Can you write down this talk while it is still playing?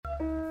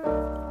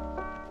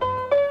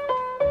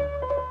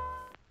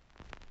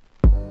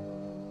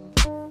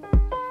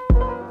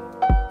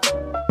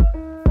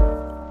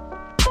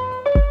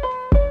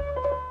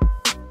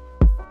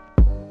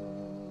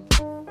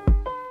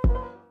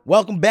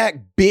Welcome back,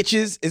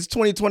 bitches. It's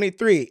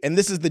 2023, and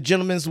this is the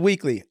Gentleman's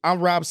Weekly. I'm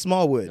Rob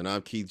Smallwood. And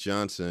I'm Keith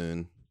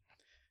Johnson.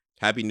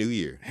 Happy New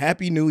Year.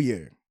 Happy New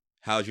Year.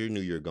 How's your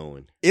New Year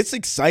going? It's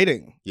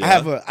exciting. Yeah?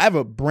 I have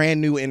a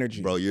brand new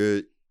energy. Bro,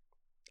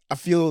 I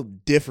feel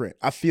different.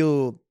 I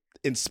feel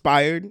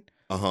inspired.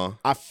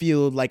 I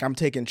feel like I'm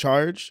taking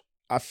charge.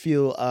 I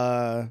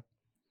feel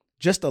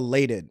just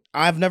elated.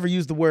 I've never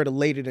used the word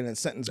elated in a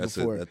sentence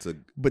before.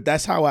 But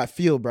that's how I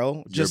feel,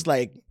 bro. Just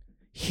like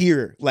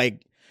here.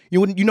 Like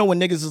you know when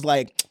niggas is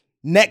like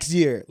next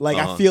year. Like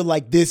I feel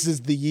like this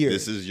is the year.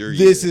 This is your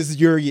year. This is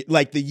your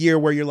like the year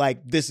where you're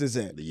like, this is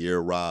it. The year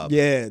Rob.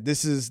 Yeah,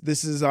 this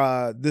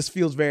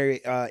feels very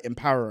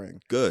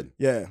empowering. Good.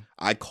 Yeah.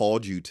 I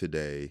called you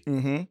today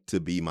to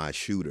be my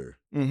shooter.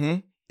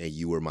 And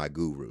you were my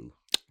guru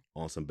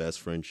on some best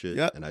friend shit.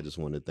 Yep. And I just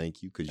want to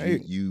thank you because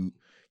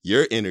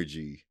your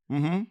energy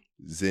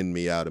zened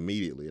me out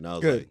immediately. And I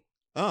was like,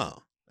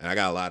 oh. And I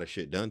got a lot of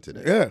shit done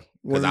today. Yeah.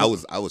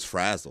 Because I was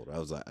frazzled. I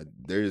was like,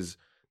 there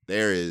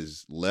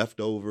is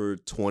leftover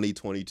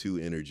 2022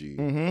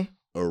 energy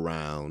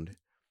around.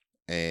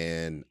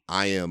 And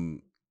I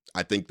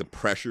think the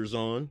pressure's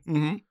on.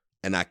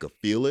 And I could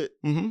feel it.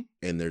 And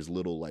there's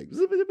little like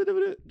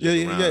around.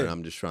 And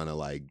I'm just trying to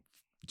like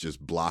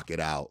just block it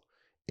out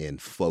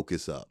and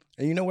focus up.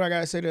 And you know what I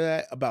gotta say to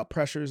that about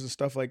pressures and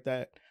stuff like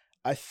that?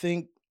 I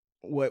think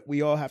what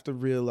we all have to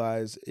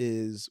realize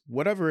is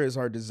whatever is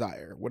our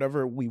desire,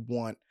 whatever we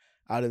want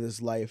out of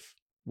this life,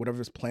 whatever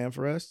is planned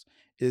for us,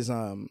 is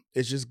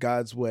it's just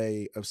God's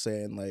way of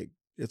saying like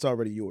it's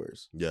already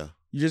yours. Yeah.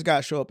 You just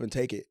gotta show up and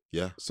take it.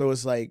 Yeah. So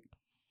it's like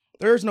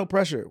there's no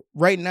pressure.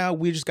 Right now,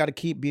 we just gotta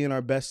keep being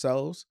our best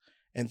selves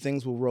and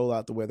things will roll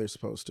out the way they're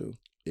supposed to.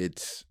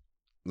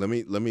 Let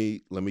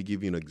me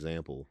give you an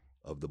example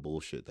of the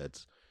bullshit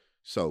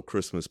so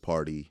Christmas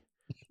party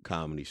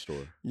comedy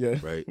store. Yeah.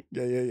 Right?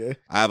 Yeah.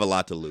 I have a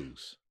lot to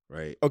lose,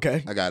 right?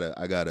 Okay. I got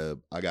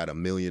a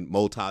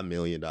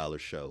multi-million-dollar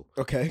show.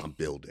 Okay. I'm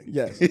building.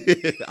 Yes.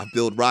 I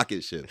build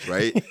rocket ships,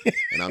 right?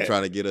 And I'm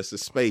trying to get us to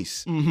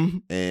space.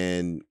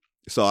 And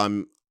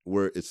so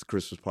it's the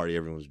Christmas party,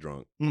 everyone's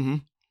drunk.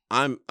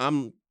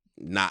 I'm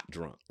not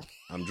drunk.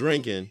 I'm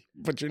drinking.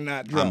 But you're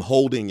not drunk. I'm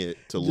holding it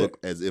to look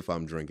as if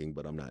I'm drinking,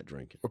 but I'm not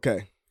drinking.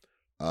 Okay.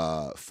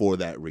 For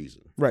that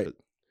reason. Right.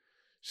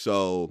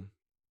 So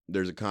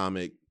there's a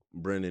comic,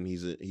 Brendan, he's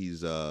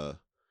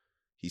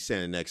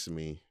standing next to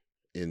me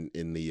in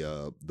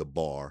the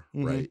bar,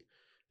 right?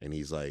 And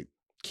he's like,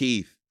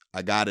 Keith,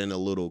 I got in a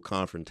little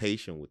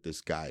confrontation with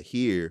this guy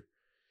here.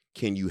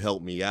 Can you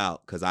help me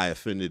out? Because I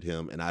offended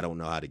him and I don't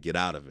know how to get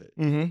out of it.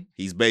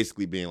 He's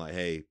basically being like,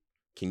 hey,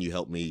 can you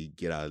help me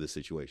get out of this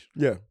situation?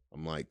 Yeah.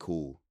 I'm like,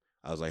 cool.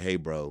 I was like, hey,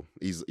 bro.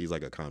 He's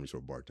like a comedy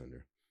store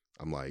bartender.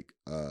 I'm like,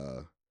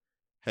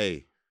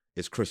 hey,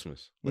 it's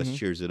Christmas. Let's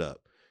cheers it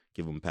up.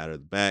 Give him a pat on the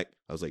back.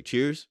 I was like,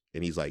 cheers.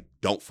 And he's like,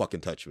 don't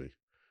fucking touch me.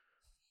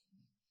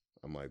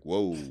 I'm like,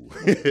 whoa.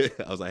 I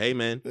was like, hey,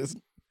 man,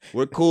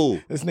 we're cool.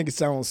 This nigga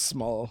sounds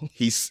small.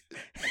 He's...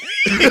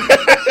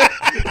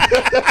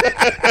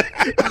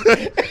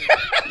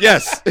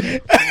 Yes.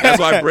 That's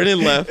why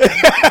Brennan left.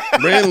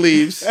 Brennan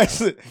leaves.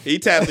 He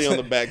tapped me on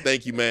the back.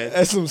 Thank you, man.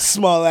 That's some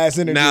small ass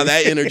energy. Now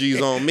that energy's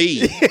on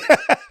me.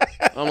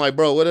 I'm like,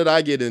 bro, what did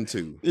I get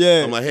into?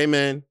 Yeah. I'm like, hey,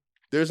 man,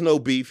 there's no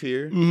beef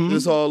here. This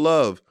is all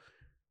love.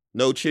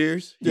 No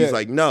cheers? He's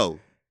like, no,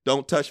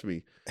 don't touch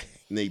me.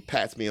 And he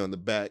pats me on the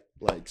back,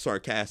 like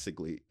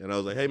sarcastically. And I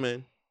was like, hey,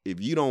 man,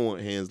 if you don't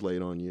want hands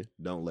laid on you,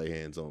 don't lay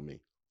hands on me.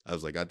 I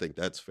was like, I think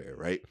that's fair,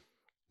 right?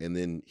 And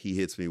then he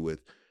hits me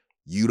with,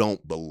 you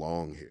don't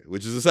belong here,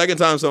 which is the second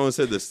time someone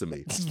said this to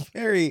me.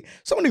 It's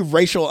so many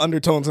racial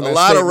undertones in that A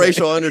lot statement. of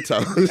racial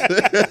undertones.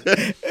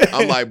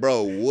 I'm like,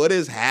 bro, what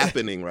is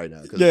happening right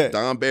now? Because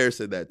Don Bear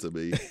said that to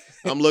me.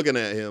 I'm looking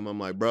at him. I'm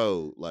like,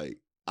 bro, like,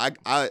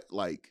 I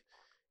like,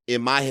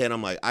 in my head,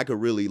 I'm like, I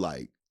could really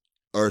like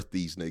earth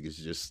these niggas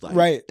just like,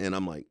 right. And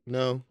I'm like,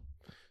 no.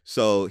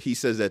 So he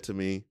says that to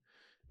me.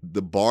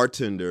 The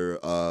bartender,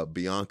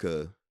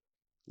 Bianca,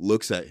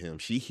 looks at him.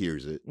 She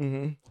hears it.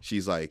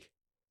 She's like,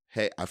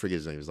 hey, I forget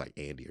his name. It was like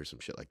Andy or some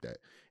shit like that.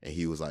 And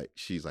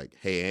she's like,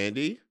 hey,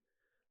 Andy,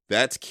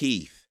 that's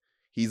Keith.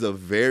 He's a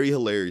very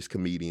hilarious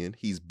comedian.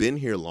 He's been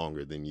here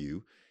longer than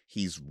you.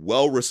 He's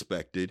well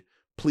respected.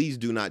 Please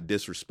do not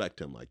disrespect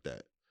him like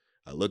that.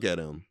 I look at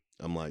him.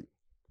 I'm like,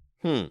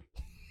 And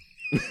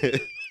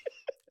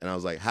I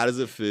was like, how does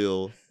it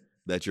feel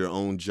that your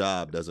own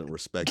job doesn't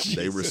respect you?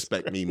 They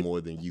respect me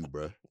more than you,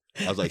 bro.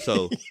 I was like,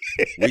 so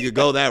we could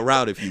go that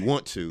route if you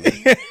want to,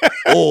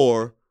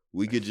 or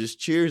we could just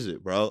cheers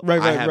it, bro.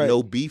 I have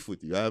no beef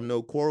with you. I have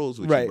no quarrels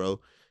with you, bro.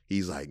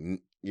 He's like,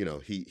 you know,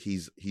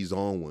 he's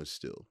on one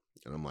still.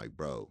 And I'm like,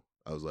 bro,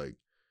 I was like,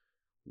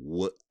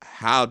 what?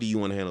 How do you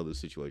want to handle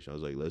this situation? I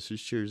was like, let's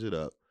just cheers it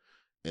up.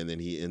 And then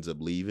he ends up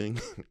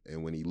leaving.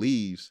 And when he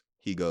leaves,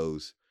 he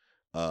goes,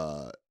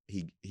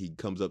 he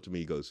comes up to me,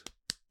 he goes,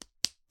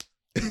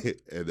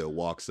 and then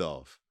walks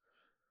off.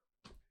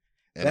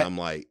 And I'm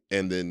like,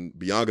 and then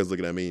Bianca's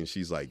looking at me and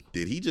she's like,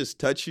 did he just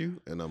touch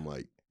you? And I'm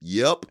like,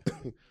 yep.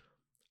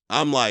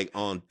 I'm like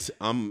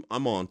I'm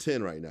on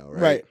 10 right now,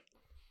 right? Right.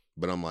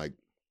 But I'm like,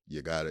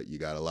 you got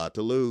a lot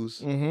to lose.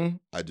 Mm-hmm.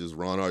 I just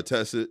Ron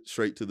Artest it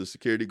straight to the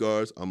security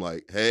guards. I'm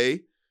like,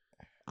 hey,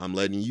 I'm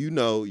letting you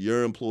know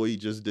your employee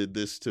just did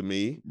this to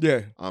me.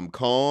 Yeah. I'm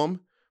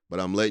calm,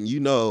 but I'm letting you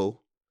know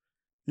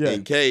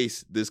in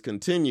case this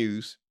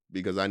continues,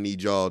 because I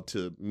need y'all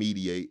to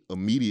mediate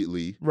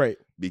immediately. Right.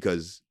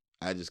 Because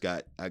I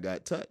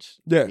got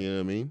touched. Yeah. You know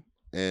what I mean?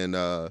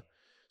 And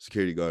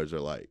security guards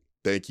are like,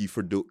 thank you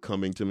for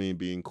coming to me and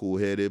being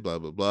cool-headed, blah,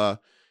 blah, blah.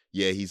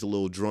 Yeah, he's a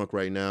little drunk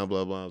right now,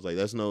 blah, blah. I was like,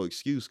 that's no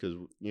excuse because,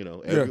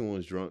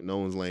 everyone's drunk. No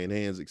one's laying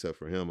hands except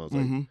for him. I was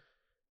like,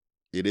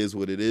 it is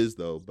what it is,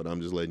 though. But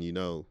I'm just letting you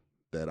know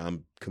that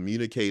I'm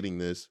communicating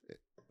this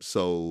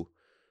so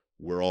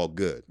we're all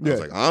good. I was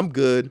like, I'm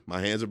good.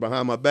 My hands are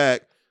behind my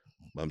back.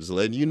 I'm just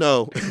letting you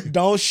know.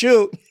 Don't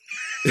shoot.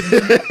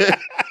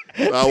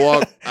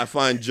 I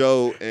find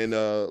Joe and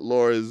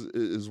Laura's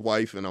his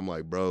wife, and I'm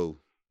like, bro,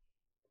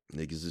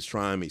 niggas is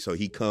trying me. So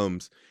he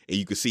comes, and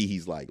you can see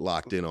he's like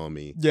locked in on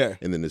me. Yeah.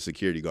 And then the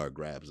security guard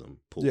grabs him,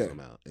 pulls him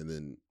out. And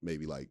then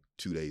maybe like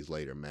 2 days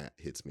later, Matt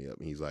hits me up,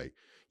 and he's like,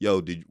 yo,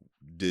 did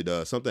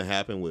something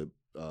happen with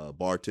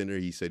bartender?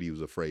 He said he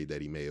was afraid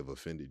that he may have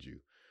offended you.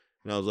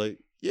 And I was like,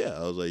 yeah.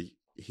 I was like,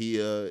 he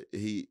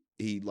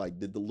like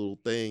did the little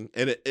thing,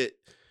 and it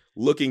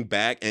looking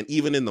back, and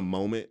even in the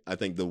moment, I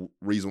think the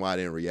reason why I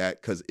didn't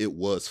react, because it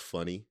was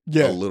funny.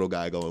 Yeah. A little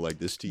guy going like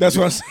this to you. That's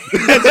what I'm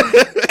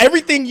saying.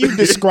 Everything you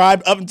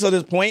described up until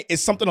this point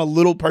is something a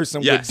little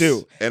person would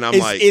do. And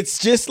it's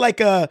just like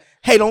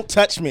hey, don't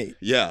touch me.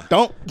 Yeah.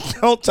 Don't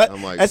touch.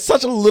 I'm like, that's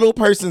such a little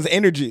person's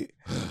energy.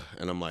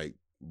 And I'm like,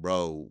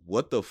 bro,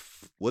 what the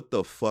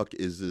fuck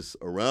is this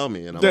around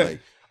me? And I'm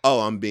like,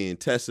 oh, I'm being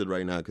tested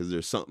right now because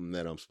there's something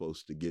that I'm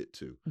supposed to get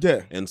to.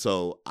 Yeah. And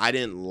so I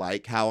didn't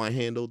like how I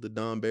handled the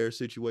Don Bear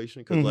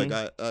situation because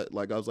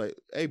I was like,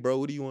 hey, bro,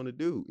 what do you want to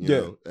do? You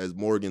know, as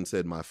Morgan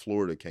said, my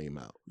Florida came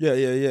out.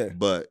 Yeah.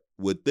 But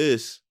with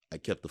this, I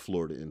kept the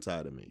Florida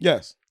inside of me.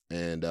 Yes.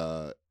 And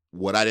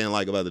what I didn't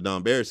like about the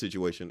Don Bear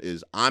situation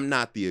is I'm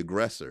not the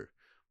aggressor,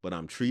 but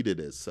I'm treated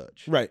as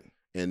such. Right.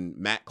 And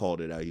Matt called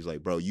it out. He's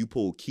like, bro, you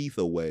pulled Keith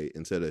away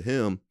instead of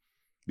him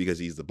because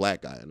he's the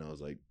black guy. And I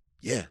was like,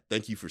 yeah,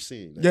 thank you for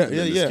seeing that.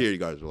 The security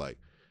guards were like,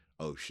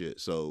 oh,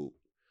 shit. So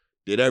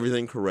did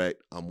everything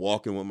correct. I'm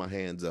walking with my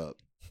hands up,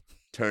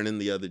 turning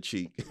the other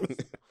cheek.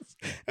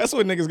 That's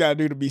what niggas got to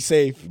do to be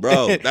safe.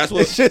 Bro, that's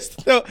what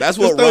Ron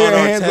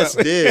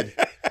Artest did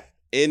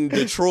in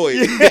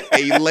Detroit.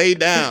 He laid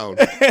down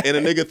and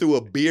a nigga threw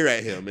a beer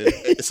at him.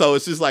 And so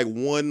it's just like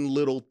one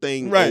little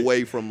thing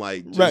away from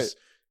like just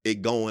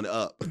it going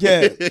up.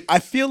 Yeah, I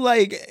feel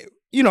like...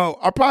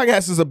 our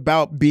podcast is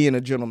about being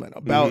a gentleman,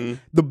 about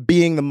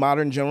being the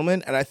modern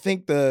gentleman. And I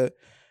think the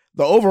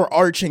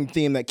overarching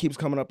theme that keeps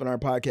coming up in our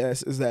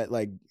podcast is that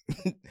like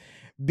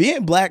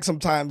being black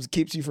sometimes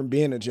keeps you from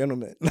being a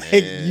gentleman.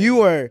 Like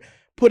you are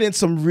put in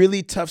some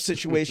really tough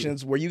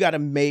situations where you're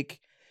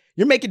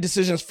making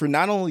decisions for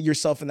not only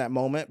yourself in that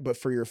moment, but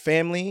for your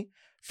family,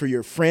 for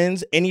your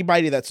friends,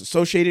 anybody that's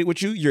associated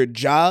with you, your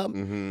job.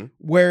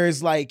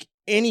 Whereas like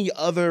any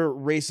other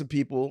race of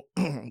people,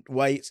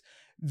 whites,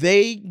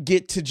 they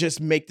get to just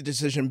make the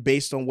decision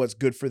based on what's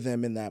good for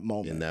them in that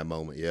moment. In that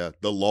moment, yeah.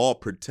 The law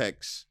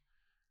protects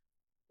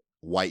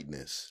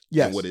whiteness.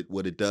 Yes. And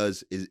what it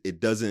does is it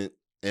doesn't.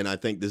 And I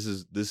think this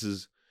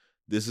is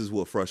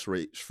what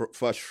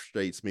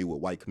frustrates me with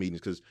white comedians,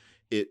 because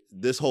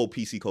this whole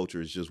PC culture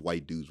is just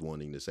white dudes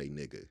wanting to say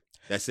nigga.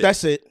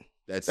 That's it.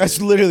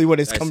 That's literally what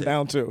it's come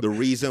down to. The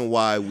reason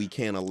why we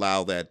can't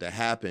allow that to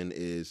happen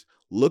is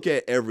look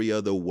at every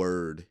other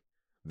word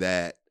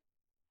that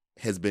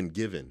has been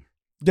given.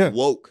 Yeah.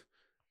 Woke,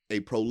 a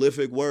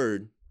prolific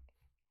word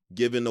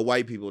given to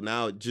white people.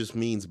 Now it just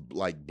means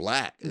like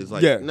black. It's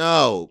like,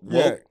 no,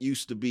 woke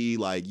used to be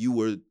like you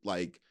were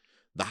like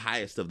the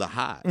highest of the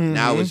high.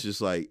 Now it's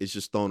just like, it's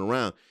just thrown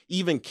around.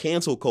 Even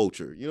cancel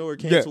culture. You know where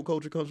cancel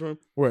culture comes from?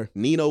 Where?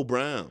 Nino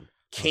Brown.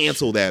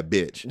 Cancel that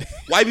bitch.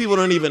 White people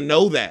don't even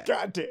know that.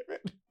 God damn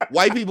it.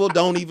 White people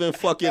don't even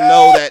fucking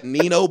know that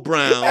Nino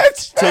Brown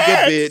took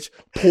a bitch,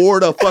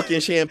 poured a fucking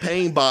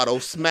champagne bottle,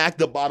 smacked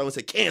the bottle, and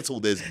said, cancel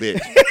this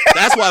bitch.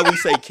 That's why we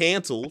say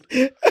canceled.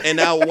 And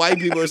now white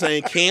people are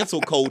saying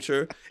cancel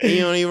culture, and you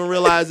don't even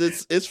realize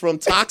it's from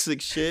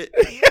toxic shit.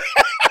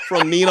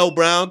 From Nino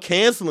Brown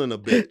canceling a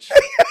bitch.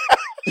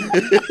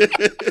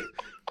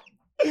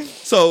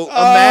 So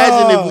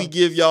imagine if we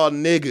give y'all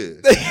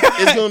niggas.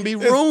 It's going to be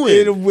ruined.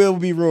 It will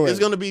be ruined. It's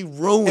going to be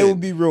ruined. It will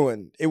be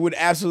ruined. It would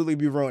absolutely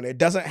be ruined. It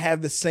doesn't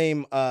have the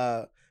same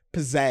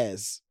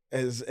pizzazz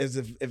as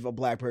if a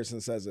black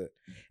person says it.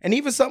 And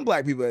even some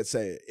black people that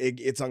say it,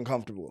 it's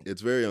uncomfortable.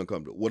 It's very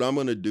uncomfortable. What I'm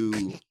going to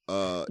do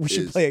we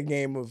should play a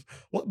game of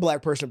what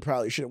black person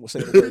probably shouldn't say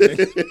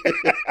the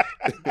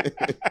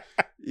word.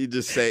 You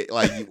just say,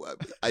 like,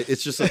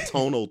 it's just a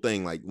tonal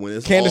thing. Like, when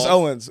it's Candace off,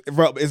 Owens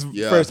is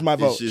first my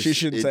vote. She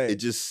shouldn't say it. It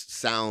just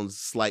sounds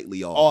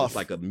slightly off. It's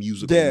like a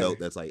musical note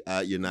that's like,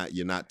 you're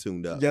not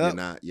tuned up.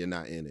 Yep. You're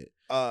not in it.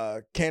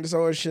 Candace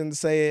Owens shouldn't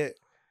say it.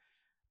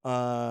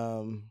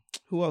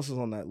 Who else is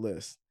on that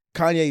list?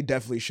 Kanye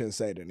definitely shouldn't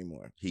say it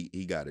anymore.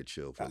 He got to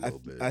chill for a little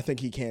bit. I think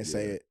he can't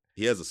say it.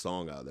 He has a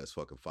song out that's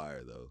fucking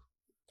fire though.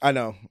 I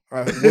know.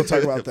 We'll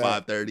talk about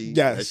that. 5:30.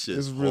 Yes,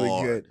 it's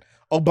really good.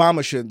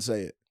 Obama shouldn't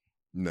say it.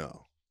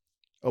 No.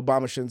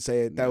 Obama shouldn't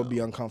say it. That would be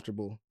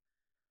uncomfortable.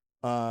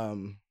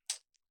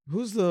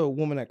 Who's the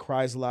woman that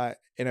cries a lot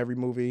in every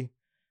movie?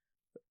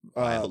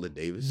 Viola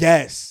Davis?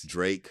 Yes.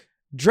 Drake?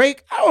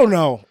 I don't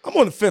know. I'm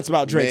on the fence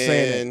about Drake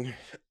saying it.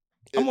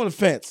 I'm on the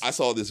fence. I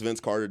saw this Vince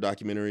Carter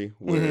documentary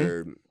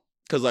where,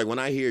 because like when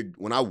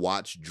I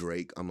watch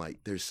Drake, I'm like,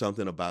 there's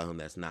something about him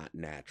that's not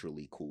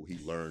naturally cool. He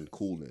learned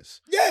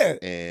coolness. Yeah.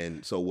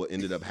 And so what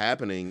ended up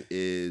happening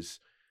is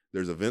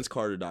there's a Vince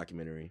Carter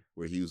documentary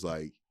where he was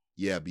like,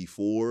 yeah,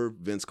 before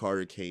Vince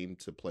Carter came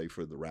to play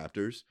for the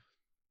Raptors,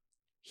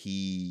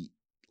 he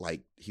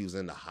was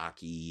into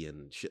hockey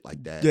and shit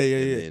like that.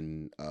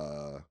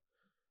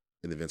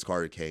 And then Vince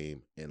Carter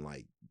came and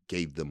like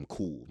gave them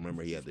cool.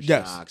 Remember, he had the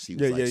shocks. He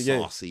was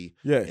saucy.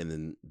 Yeah. And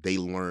then they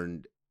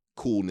learned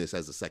coolness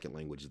as a second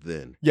language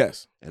then.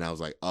 Yes. And I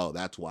was like, oh,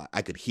 that's why.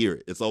 I could hear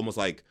it. It's almost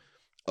like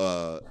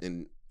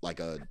in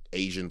like a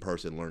Asian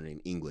person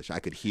learning English. I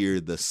could hear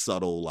the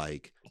subtle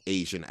like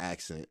Asian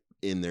accent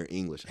in their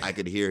English. I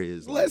could hear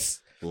his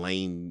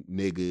lame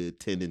nigga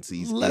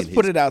tendencies. Let's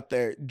put it out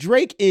there.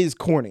 Drake is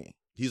corny.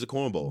 He's a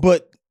cornball.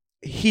 But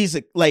he's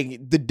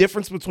like, the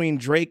difference between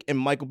Drake and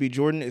Michael B.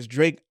 Jordan is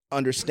Drake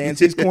understands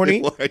he's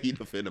corny. Why are you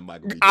defending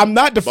Michael B. Jordan? I'm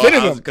not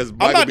defending him. Because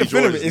Michael B.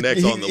 Jordan is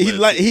next on the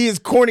list. He is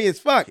corny as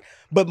fuck.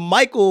 But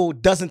Michael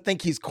doesn't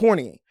think he's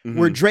corny,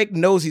 where Drake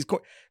knows he's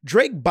corny.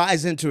 Drake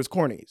buys into his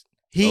cornies.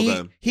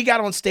 He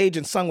got on stage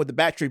and sung with the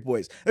Backstreet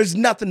Boys. There's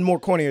nothing more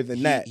cornier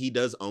than that. He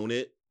does own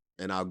it,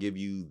 and I'll give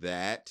you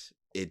that.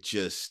 It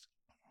just...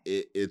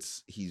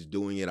 he's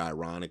doing it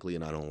ironically,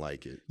 and I don't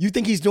like it. You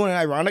think he's doing it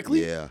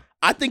ironically? Yeah.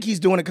 I think he's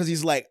doing it because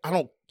he's like,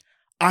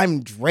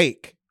 I'm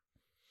Drake,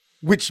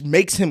 which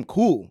makes him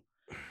cool.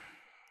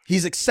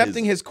 He's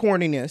accepting his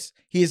corniness.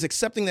 He is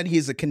accepting that he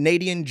is a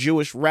Canadian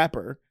Jewish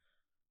rapper.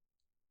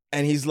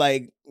 And he's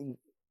like,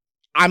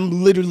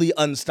 I'm literally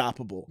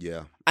unstoppable.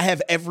 Yeah. I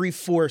have every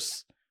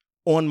force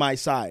on my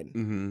side.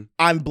 Mm-hmm.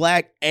 I'm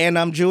black and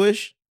I'm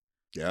Jewish.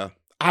 Yeah.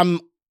 I'm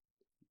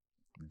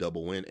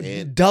double win.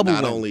 And double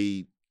not win.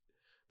 Only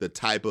the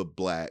type of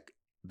black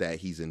that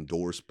he's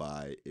endorsed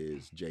by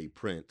is Jay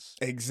Prince.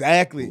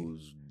 Exactly.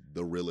 Who's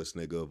the realest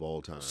nigga of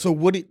all time. So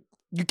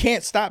you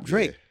can't stop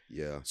Drake.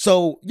 Yeah.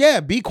 So yeah,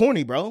 be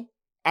corny, bro.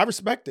 I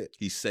respect it.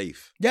 He's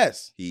safe.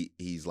 Yes.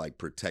 He's like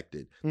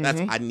protected.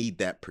 I need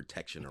that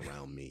protection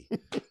around me.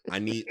 I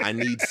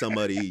need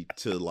somebody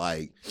to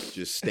like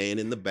just stand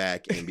in the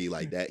back and be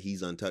like that.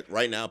 He's untouched.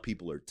 Right now,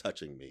 people are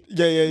touching me.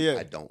 Yeah.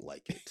 I don't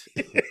like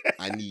it.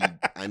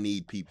 I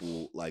need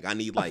people like I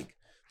need like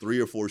 3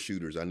 or 4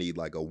 shooters. I need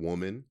like a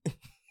woman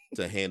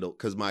to handle,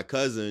 because my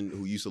cousin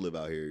who used to live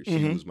out here,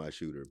 she was my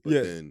shooter, but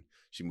then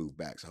she moved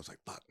back. So I was like,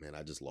 fuck, man,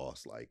 I just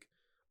lost like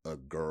a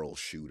girl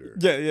shooter.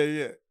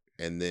 Yeah.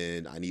 And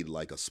then I need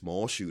like a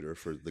small shooter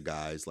for the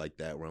guys like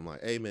that, where I'm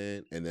like, hey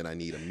man. And then I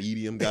need a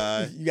medium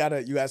guy. you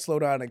gotta slow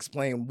down and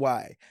explain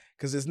why,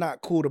 because it's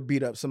not cool to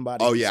beat up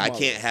somebody. Oh yeah, I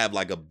can't have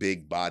like a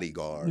big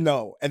bodyguard.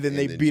 No, and then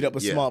they beat up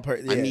a small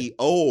person. Yeah.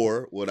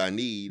 I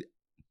need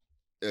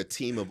a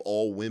team of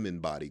all women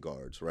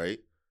bodyguards, right?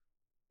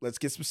 Let's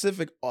get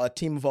specific. A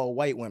team of all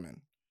white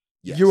women.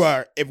 Yes.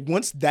 If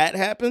once that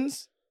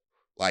happens,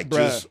 like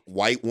just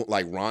white,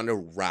 like Ronda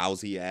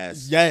Rousey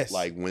ass,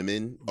 like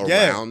women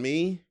around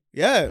me.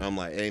 Yeah, I'm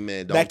like, hey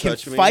man, don't that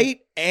touch can me. Fight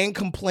and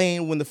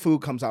complain when the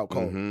food comes out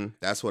cold. Mm-hmm.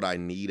 That's what I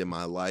need in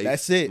my life.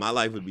 That's it. My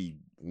life would be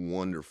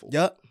wonderful.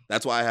 Yep.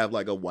 That's why I have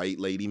like a white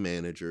lady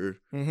manager,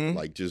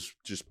 like just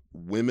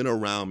women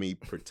around me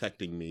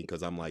protecting me,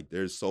 because I'm like,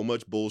 there's so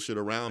much bullshit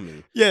around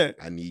me. Yeah,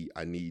 I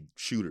need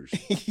shooters.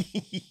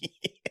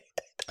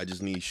 I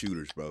just need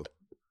shooters, bro.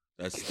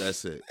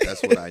 That's it.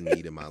 That's what I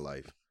need in my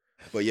life.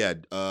 But yeah,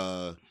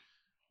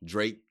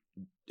 Drake,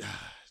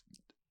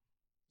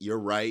 you're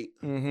right.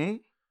 Mm-hmm.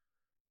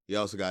 He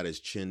also got his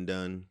chin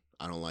done.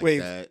 I don't like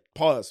that.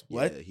 Pause.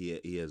 What? Yeah,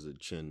 he has a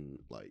chin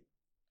like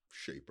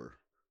shaper.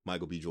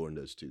 Michael B. Jordan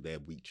does too. They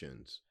have weak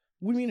chins.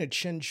 What do you mean a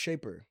chin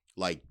shaper?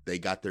 Like they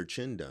got their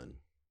chin done.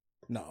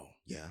 No.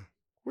 Yeah.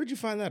 Where'd you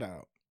find that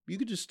out? You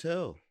could just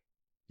tell.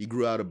 He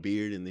grew out a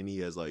beard, and then he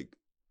has like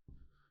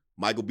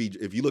Michael B.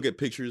 If you look at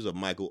pictures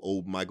of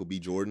old Michael B.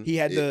 Jordan, he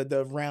had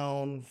the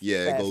round.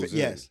 Yeah, it goes in.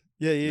 Yes.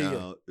 Yeah.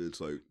 Now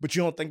it's like. But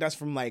you don't think that's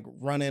from like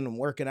running and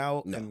working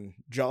out and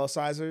jaw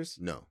sizers?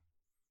 No.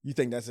 You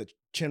think that's a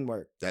chin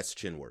work? That's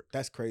chin work.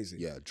 That's crazy.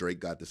 Yeah, Drake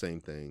got the same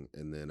thing,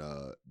 and then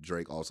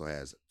Drake also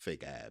has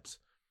fake abs.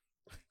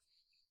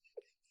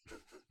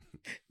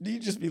 Do you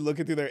just be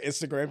looking through their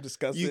Instagram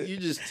discussing? You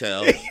just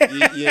tell.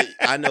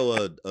 I know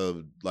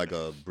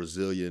a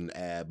Brazilian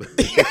ab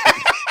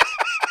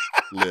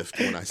lift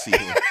when I see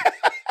one.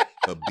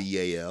 A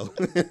BAL.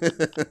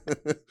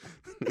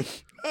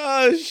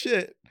 Oh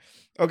shit.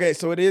 Okay,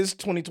 so it is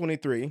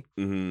 2023.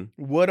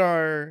 Mm-hmm. What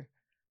are?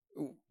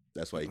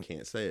 That's why you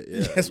can't say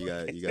it.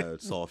 Yeah, you got a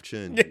soft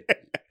chin.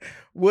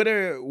 What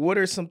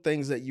are some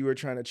things that you were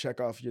trying to check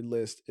off your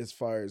list as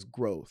far as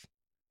growth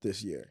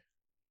this year?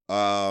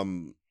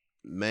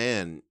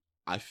 Man,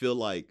 I feel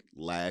like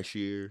last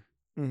year,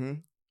 Mm-hmm.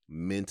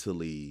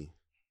 mentally,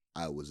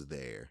 I was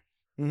there.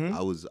 Mm-hmm.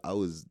 I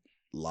was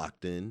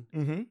locked in,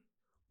 Mm-hmm.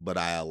 but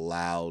I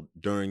allowed,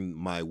 during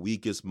my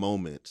weakest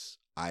moments,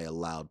 I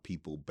allowed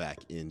people back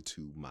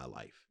into my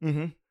life.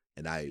 Mm-hmm.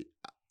 And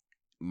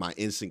my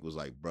instinct was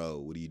like, bro,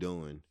 what are you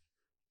doing?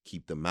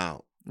 Keep them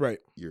out. Right.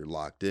 You're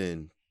locked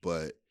in,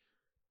 but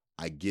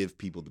I give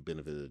people the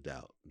benefit of the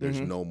doubt. There's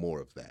Mm-hmm. no more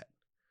of that.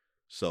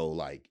 So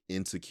like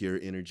insecure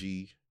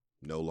energy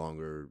no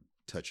longer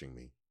touching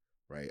me,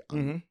 right?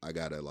 Mm-hmm. I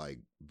gotta like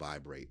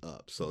vibrate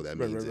up. So that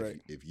means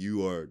Right. if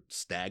you are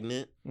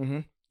stagnant, Mm-hmm.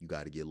 you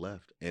got to get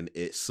left, and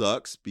it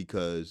sucks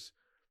because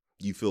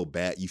you feel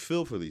bad. You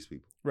feel for these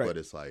people, Right. but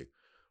it's like,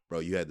 bro,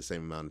 you had the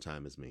same amount of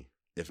time as me,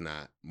 if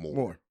not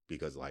more.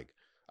 Because like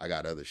I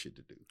got other shit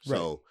to do. Right.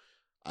 So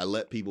I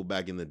let people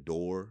back in the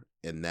door,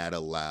 and that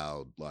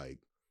allowed like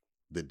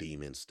the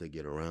demons to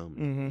get around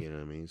me. Mm-hmm. You know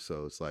what I mean?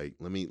 So it's like,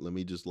 let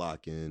me just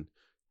lock in,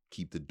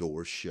 keep the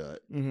door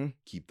shut, Mm-hmm.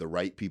 keep the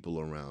right people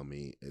around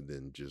me, and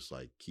then just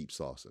like keep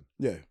saucing.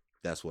 Yeah.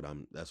 That's what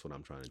I'm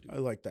trying to do. I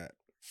like that.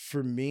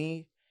 For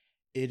me,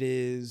 it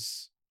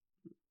is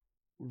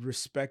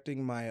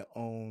respecting my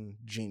own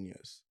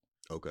genius.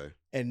 Okay.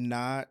 And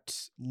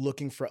not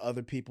looking for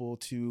other people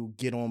to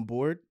get on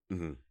board.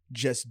 Mm-hmm.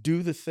 Just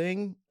do the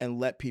thing and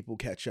let people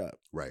catch up.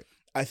 Right.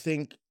 I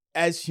think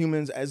as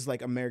humans, as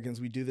like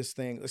Americans, we do this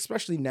thing,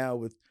 especially now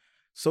with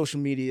social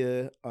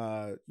media,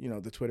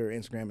 the Twitter,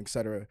 Instagram,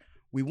 etc.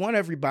 We want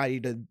everybody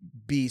to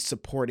be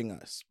supporting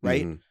us,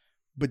 right? Mm-hmm.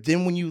 But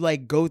then when you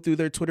like go through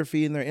their Twitter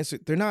feed and their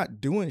Instagram, they're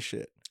not doing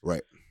shit.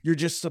 Right. You're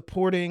just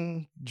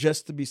supporting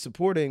just to be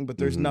supporting, but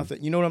there's Mm-hmm.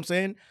 nothing. You know what I'm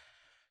saying?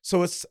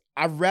 So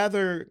I'd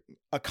rather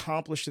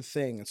accomplish a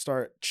thing and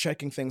start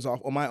checking things off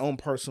on my own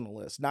personal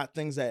list, not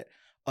things that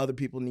other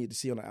people need to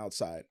see on the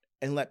outside,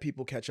 and let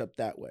people catch up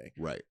that way.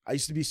 Right. I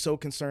used to be so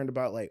concerned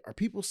about like, are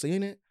people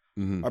seeing it?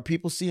 Mm-hmm. Are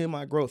people seeing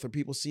my growth? Are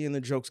people seeing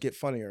the jokes get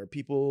funnier? Are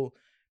people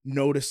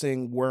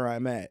noticing where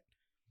I'm at?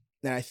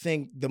 And I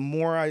think the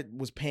more I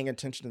was paying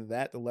attention to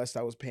that, the less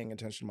I was paying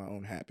attention to my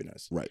own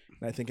happiness. Right.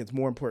 And I think it's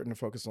more important to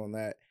focus on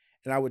that.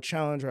 And I would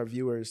challenge our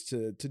viewers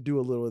to do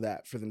a little of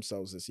that for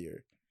themselves this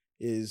year.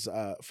 Is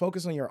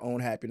focus on your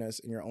own happiness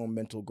and your own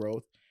mental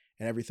growth,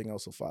 and everything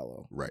else will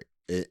follow. Right.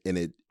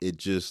 It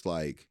just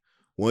like,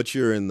 once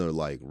you're in the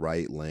like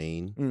right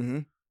lane,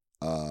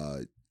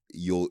 Mm-hmm.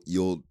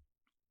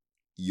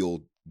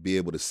 You'll be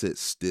able to sit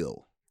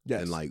still.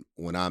 Yes. And like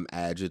when I'm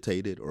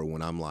agitated, or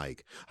when I'm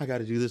like, I got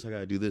to do this,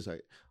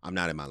 I'm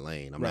not in my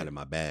lane. I'm Right. not in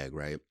my bag,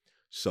 right?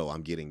 So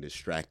I'm getting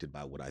distracted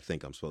by what I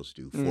think I'm supposed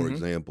to do. For Mm-hmm.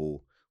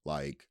 example,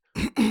 like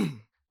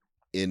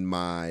in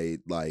my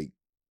like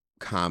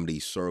comedy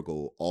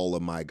circle, all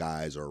of my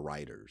guys are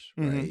writers,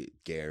 Mm-hmm. right?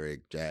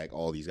 Garrick, Jack,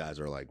 all these guys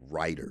are like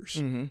writers.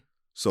 Mm-hmm.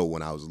 So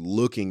when I was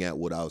looking at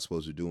what I was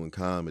supposed to do in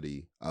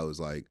comedy, I was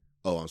like,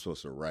 oh, I'm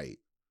supposed to write.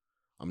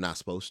 I'm not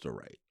supposed to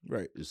write.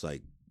 Right. It's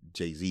like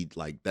Jay-Z,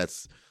 like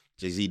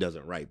Jay-Z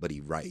doesn't write, but he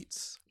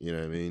writes. You know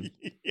what I mean?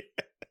 Yeah.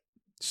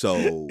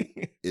 So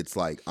it's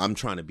like, I'm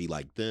trying to be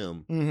like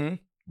them, Mm-hmm.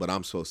 but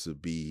I'm supposed to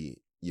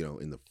be,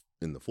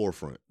 in the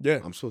forefront. Yeah.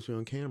 I'm supposed to be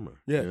on camera.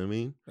 Yeah. You know what I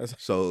mean? That's...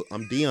 So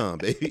I'm Dion,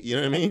 baby. You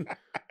know what I mean?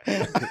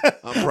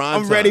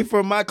 I'm ready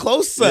for my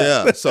close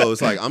up. Yeah. So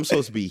it's like, I'm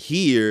supposed to be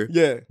here.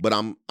 Yeah. But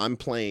I'm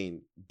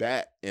playing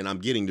back, and I'm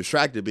getting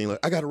distracted, being like,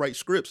 I got to write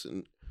scripts.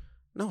 And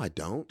no, I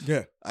don't.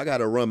 Yeah. I got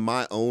to run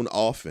my own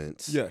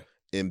offense. Yeah.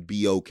 And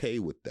be okay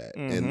with that.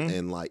 Mm-hmm.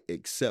 And like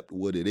accept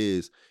what it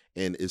is.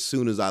 And as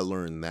soon as I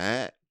learned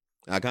that,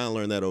 I kind of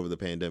learned that over the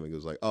pandemic. It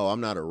was like, oh,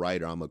 I'm not a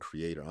writer. I'm a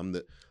creator.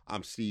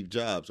 I'm Steve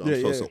Jobs. I'm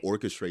supposed to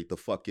orchestrate the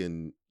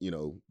fucking,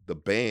 the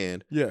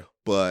band. Yeah.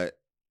 But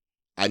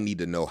I need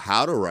to know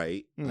how to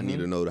write. Mm-hmm. I need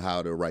to know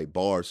how to write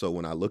bars. So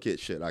when I look at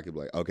shit, I could be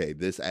like, okay,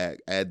 this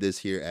add this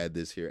here, add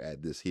this here,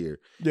 add this here.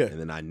 Yeah. And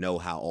then I know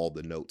how all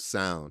the notes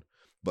sound.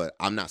 But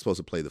I'm not supposed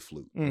to play the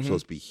flute. Mm-hmm. I'm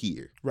supposed to be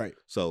here. Right.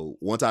 So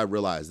once I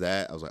realized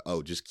that, I was like,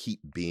 oh, just keep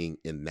being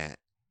in that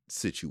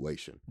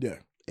situation. Yeah.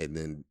 And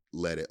then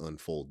let it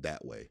unfold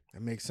that way.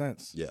 That makes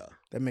sense. Yeah.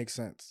 That makes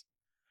sense.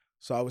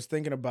 So I was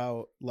thinking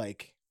about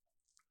like,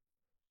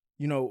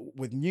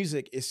 with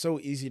music, it's so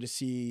easy to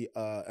see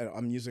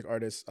a music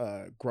artist's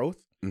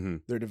growth, Mm-hmm.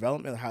 their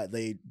development,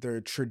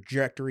 their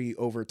trajectory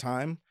over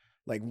time,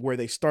 like where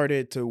they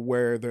started to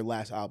where their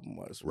last album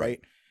was, right?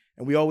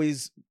 And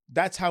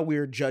that's how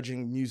we're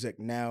judging music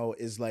now,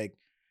 is like,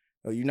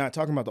 oh, you're not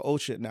talking about the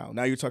old shit now.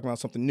 Now you're talking about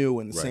something new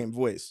in the same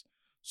voice.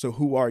 So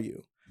who are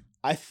you?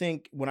 I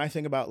think when I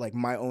think about like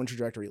my own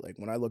trajectory, like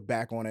when I look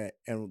back on it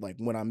and like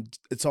when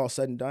it's all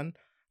said and done,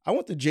 I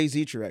want the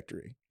Jay-Z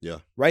trajectory. Yeah.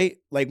 Right?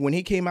 Like when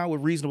he came out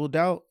with Reasonable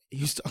Doubt,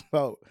 he was talking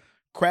about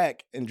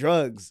crack and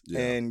drugs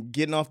and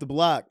getting off the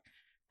block.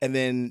 And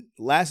then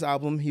last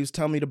album, he was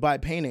telling me to buy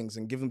paintings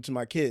and give them to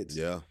my kids.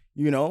 Yeah.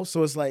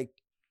 So it's like,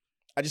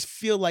 I just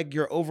feel like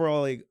your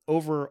overall like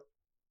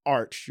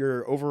overarch,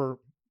 your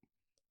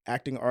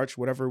acting arch,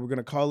 whatever we're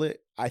gonna call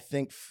it, I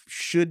think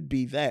should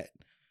be that.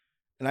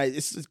 And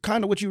it's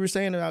kind of what you were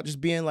saying about just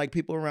being like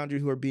people around you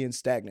who are being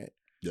stagnant.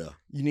 Yeah.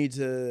 You need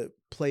to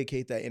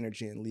placate that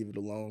energy and leave it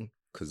alone.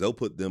 Because they'll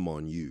put them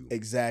on you.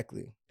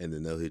 Exactly. And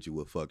then they'll hit you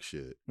with fuck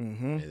shit.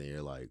 Mm-hmm. And then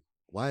you're like,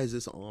 why is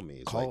this on me?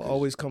 It's Call like,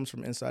 always comes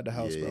from inside the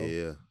house, bro.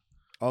 Yeah.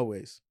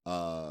 Always.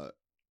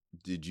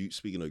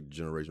 Speaking of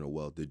generational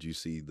wealth, did you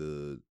see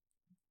it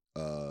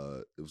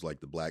was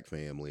like the black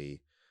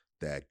family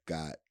that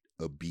got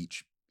a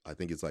beach, I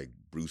think it's like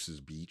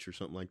Bruce's Beach or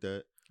something like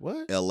that.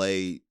 What?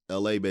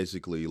 LA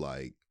basically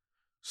like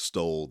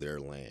stole their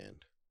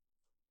land.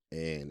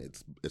 And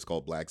it's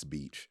called Black's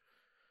Beach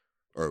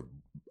or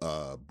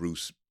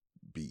Bruce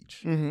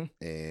Beach. Mm-hmm.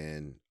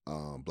 And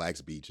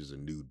Black's Beach is a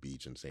nude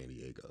beach in San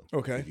Diego.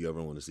 Okay. If you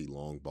ever want to see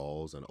long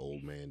balls and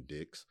old man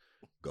dicks,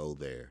 go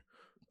there.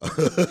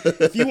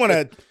 If you want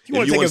to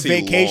take a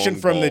vacation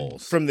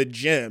from the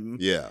gym,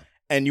 yeah,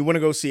 and you want to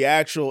go see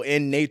actual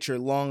in nature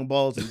long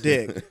balls and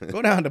dick,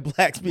 go down to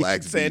Black's Beach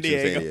in San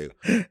Diego.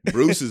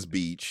 Bruce's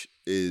Beach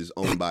is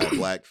owned by a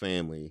black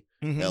family.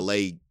 Mm-hmm.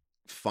 LA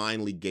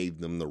finally gave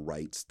them the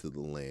rights to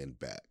the land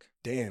back.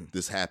 Damn.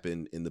 This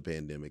happened in the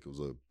pandemic. It was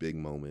a big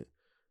moment.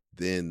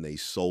 Then they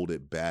sold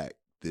it back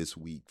this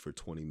week for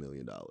 $20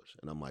 million.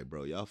 And I'm like,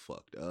 bro, y'all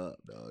fucked up,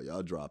 dog.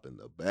 Y'all dropping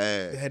the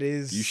bag. That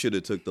is. You should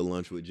have took the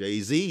lunch with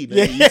Jay-Z, man.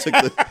 Yeah. You took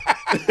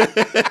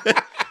the.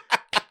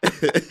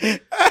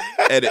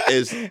 And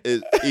it's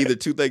either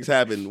two things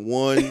happened.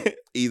 One,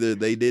 either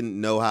they didn't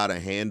know how to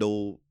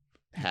handle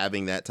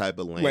having that type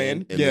of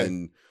land. And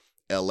then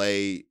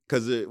LA,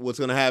 because what's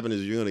going to happen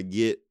is you're going to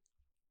get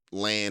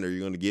land or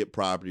you're going to get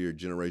property or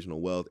generational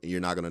wealth, and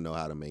you're not going to know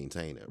how to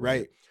maintain it.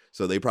 Right.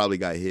 So they probably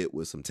got hit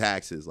with some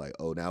taxes, like,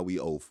 oh, now we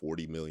owe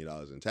 $40 million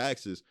in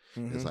taxes.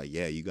 Mm-hmm. It's like,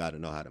 yeah, you got to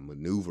know how to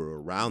maneuver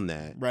around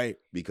that. Right.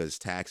 Because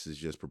tax is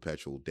just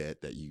perpetual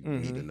debt that you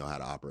need to know how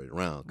to operate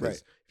around. Because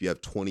if you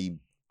have $20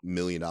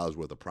 million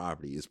worth of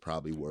property, it's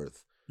probably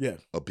worth $1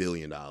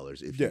 billion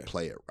if you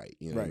play it right.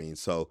 You know what I mean?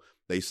 So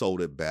they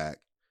sold it back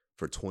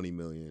for $20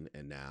 million,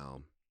 and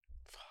now,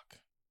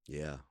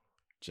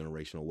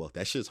 generational wealth.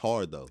 That shit's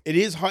hard, though. It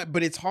is hard,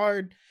 but it's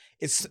hard.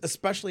 It's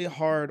especially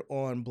hard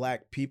on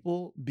black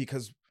people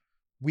because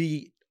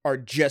we are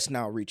just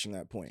now reaching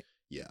that point.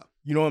 Yeah.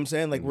 You know what I'm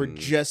saying? Like, we're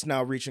just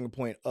now reaching a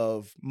point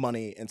of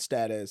money and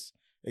status,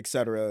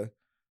 etc.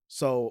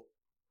 So,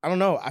 I don't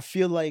know. I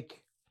feel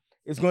like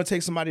it's going to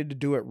take somebody to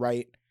do it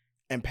right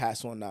and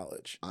pass on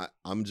knowledge.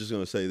 I'm just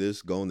going to say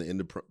this. Going the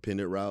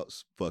independent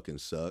routes fucking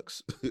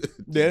sucks.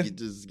 Yeah.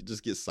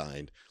 Just get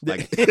signed.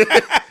 Like...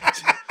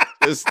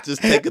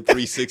 Just take a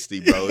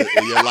 360, bro.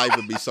 And your life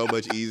would be so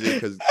much easier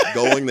because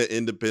going the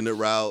independent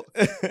route,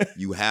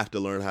 you have to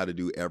learn how to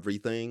do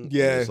everything.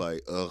 Yeah. And it's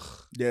like, ugh.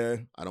 Yeah.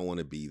 I don't want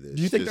to be this.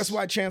 Do you think that's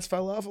why Chance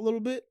fell off a little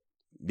bit?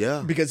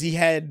 Yeah. Because he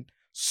had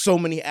so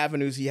many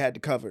avenues he had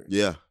to cover.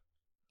 Yeah.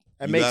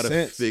 That makes sense. You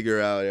gotta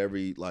figure out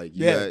every, like,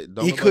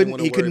 he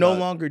could no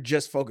longer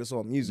just focus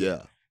on music.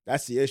 Yeah.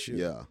 That's the issue.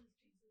 Yeah.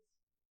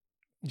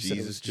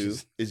 Jesus too.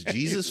 Is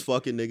Jesus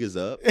fucking niggas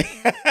up?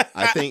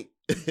 I think.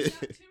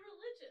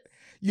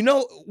 You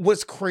know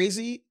what's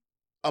crazy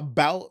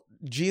about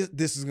Jesus?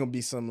 This is gonna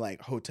be some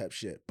like Hotep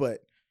shit, but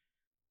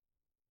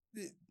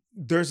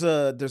there's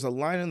a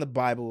line in the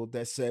Bible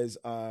that says,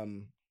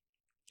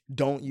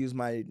 "Don't use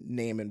my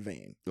name in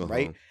vain."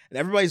 Right? And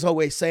everybody's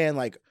always saying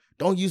like,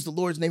 "Don't use the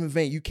Lord's name in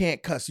vain. You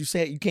can't cuss. You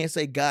can't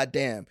say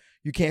goddamn.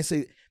 You can't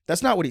say."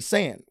 That's not what he's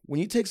saying. When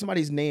you take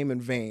somebody's name in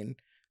vain,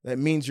 that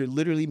means you're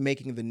literally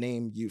making the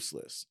name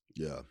useless.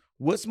 Yeah.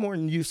 What's more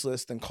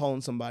useless than calling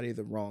somebody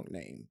the wrong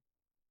name?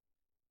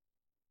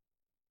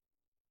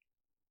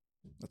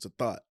 That's a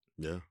thought.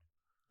 Yeah.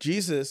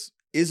 Jesus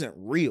isn't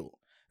real.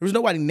 There was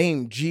nobody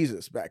named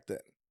Jesus back then.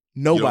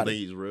 Nobody. You don't think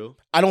he's real?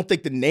 I don't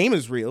think the name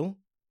is real.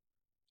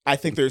 I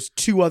think there's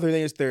two other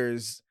names.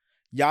 There's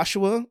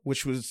Yahshua,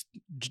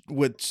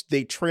 which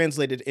they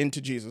translated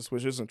into Jesus,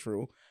 which isn't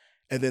true.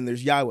 And then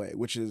there's Yahweh,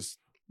 which is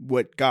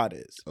what God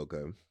is.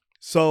 Okay.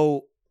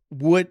 So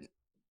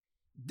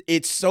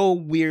it's so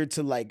weird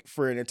to like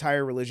for an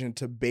entire religion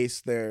to base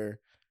their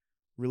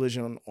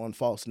religion on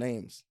false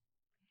names.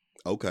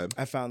 Okay.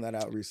 I found that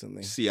out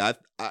recently. See, I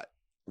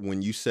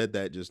when you said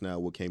that just now,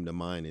 what came to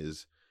mind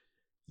is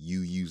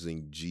you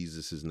using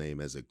Jesus's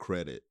name as a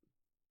credit.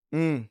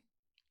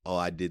 Oh,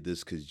 I did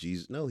this because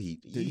Jesus. No,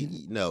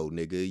 no,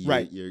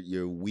 nigga.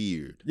 You're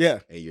weird. Yeah.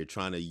 And you're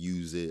trying to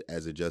use it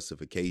as a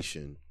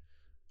justification,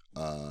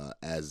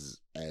 as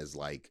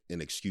like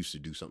an excuse to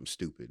do something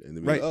stupid. And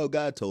then like, oh,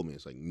 God told me.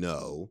 It's like,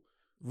 no.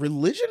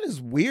 Religion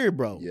is weird,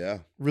 bro. Yeah.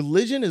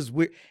 Religion is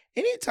weird.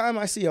 Anytime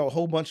I see a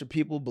whole bunch of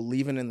people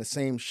believing in the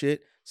same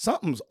shit,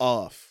 something's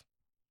off.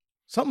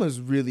 Something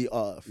is really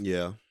off.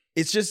 Yeah.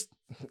 It's just,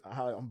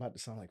 I'm about to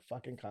sound like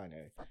fucking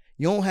Kanye.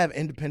 You don't have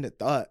independent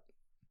thought.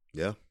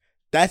 Yeah.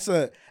 That's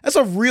a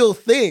real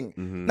thing.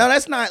 Mm-hmm. Now,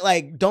 that's not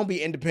like, don't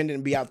be independent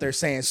and be out there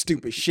saying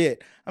stupid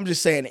shit. I'm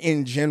just saying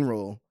in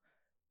general,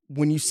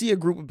 when you see a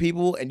group of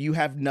people and you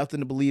have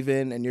nothing to believe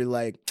in and you're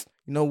like,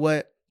 you know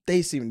what?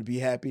 They seem to be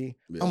happy.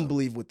 Yeah. I'm gonna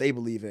believe what they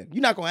believe in.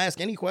 You're not gonna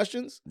ask any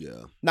questions.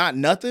 Yeah. Not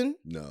nothing.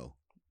 No.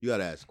 You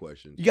gotta ask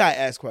questions. You gotta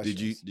ask questions.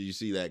 Did you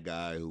see that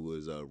guy who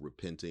was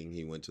repenting?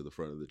 He went to the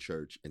front of the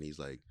church and he's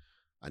like,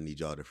 I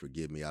need y'all to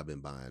forgive me. I've been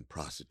buying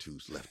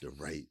prostitutes left and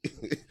right.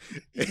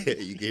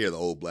 You can hear the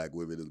old black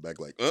women in the back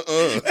like,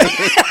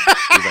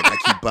 He's like, I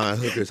keep buying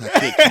hookers. I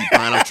can't keep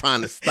buying. I'm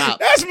trying to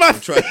stop. That's my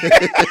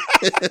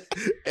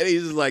And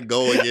he's just like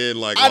going in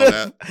like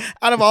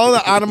out of all the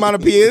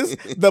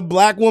onomatopoeias, the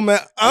black woman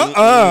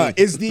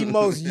is the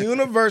most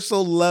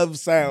universal love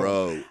sound.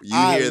 Bro, you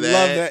hear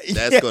that?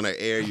 That's gonna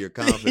air your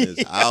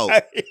confidence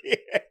out.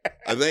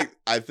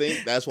 I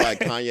think that's why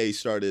Kanye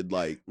started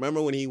like.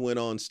 Remember when he went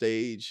on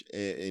stage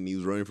and he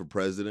was running for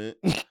president?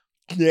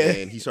 Yeah,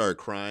 and he started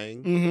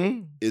crying.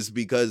 Mm-hmm. It's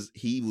because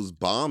he was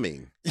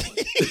bombing.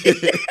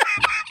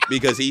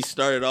 Because he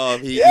started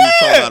off, he was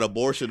talking about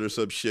abortion or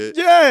some shit.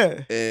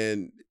 Yeah,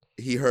 and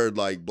he heard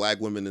like black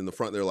women in the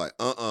front. They're like,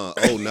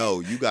 oh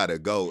no, you gotta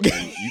go.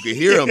 And you could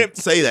hear him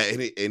say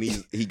that, and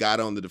he got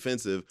on the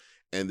defensive.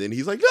 And then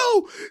he's like,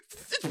 no,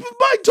 it's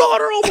my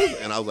daughter almost.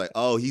 And I was like,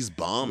 oh, he's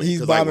bombing.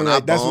 He's bombing.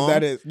 Like, that's what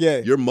that is. Yeah.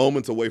 You're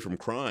moments away from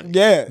crying.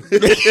 Yeah.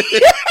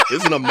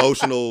 It's an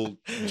emotional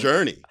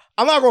journey.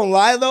 I'm not going to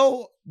lie,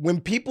 though.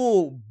 When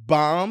people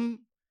bomb,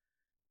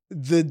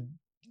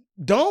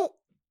 don't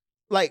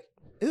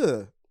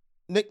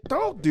Nick,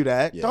 don't do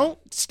that. Yeah.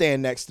 Don't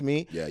stand next to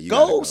me. Yeah,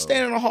 go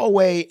stand in the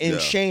hallway in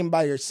shame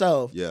by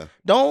yourself. Yeah.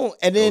 Don't,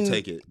 and then. Go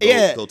take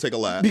it. Go take a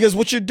lap. Because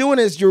what you're doing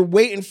is you're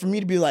waiting for me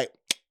to be like,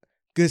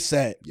 good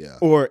set. Yeah.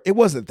 Or it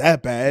wasn't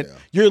that bad. Yeah.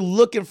 You're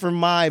looking for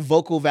my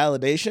vocal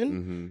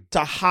validation to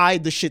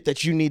hide the shit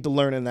that you need to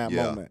learn in that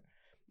moment.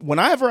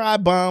 Whenever I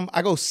bomb,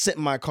 I go sit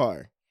in my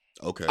car.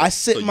 Okay. I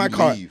sit in my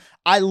car.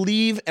 I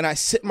leave and I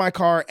sit in my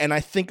car and I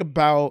think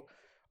about,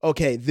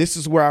 okay, this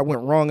is where I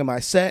went wrong in my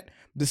set.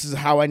 This is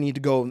how I need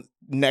to go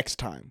next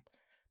time.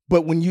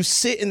 But when you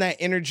sit in that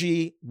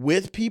energy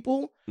with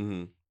people,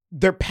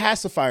 they're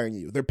pacifying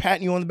you. They're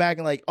patting you on the back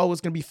and like, oh, it's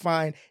going to be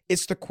fine.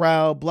 It's the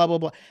crowd, blah, blah,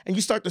 blah. And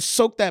you start to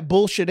soak that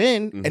bullshit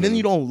in and then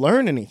you don't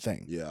learn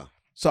anything. Yeah.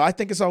 So I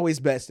think it's always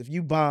best if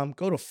you bomb,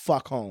 go to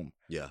fuck home.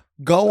 Yeah.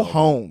 Go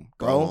home,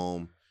 bro. Go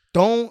home.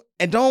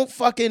 Don't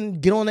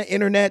fucking get on the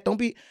internet.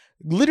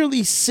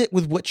 Literally sit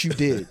with what you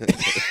did.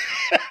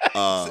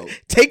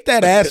 Take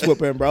that ass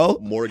whooping, bro.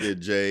 Morgan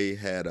J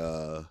had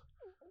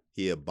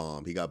he had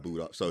bombed. He got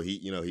booed up. So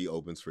he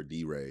opens for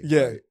D-Ray.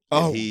 Yeah. Right?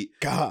 Oh,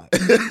 God.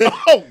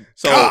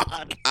 So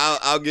God.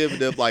 I'll give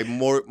them like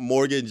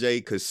Morgan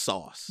J could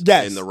sauce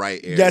in the right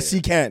area. Yes,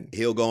 he can.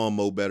 He'll go on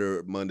Mo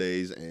Better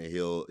Mondays and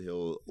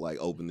he'll like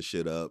open the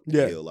shit up.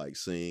 Yeah. He'll like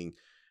sing.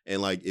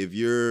 And like if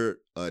you're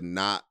a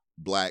not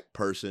black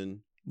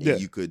person and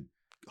you could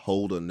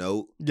hold a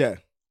note. Yeah.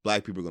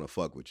 Black people are gonna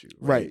fuck with you.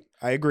 Right.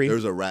 I agree.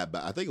 There's a rap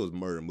I think it was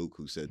Murder Mook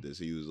who said this.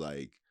 He was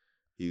like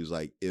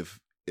if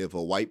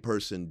a white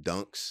person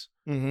dunks,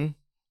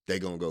 they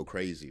gonna go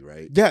crazy,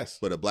 right? Yes.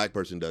 But a black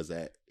person does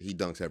that, he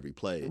dunks every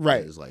play.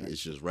 Right. It's like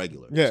it's just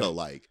regular. Yeah. So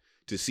like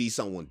to see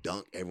someone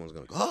dunk, everyone's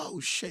gonna go, oh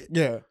shit.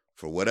 Yeah.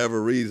 For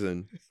whatever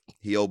reason,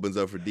 he opens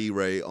up for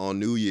D-Ray on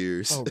New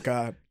Year's. Oh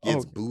God.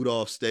 Gets booed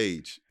off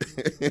stage.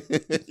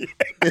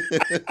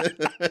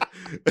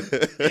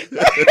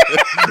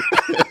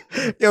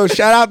 Yo,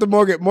 shout out to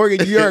Morgan.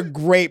 Morgan, you're a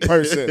great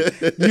person.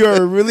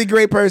 You're a really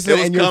great person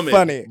and you're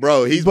funny.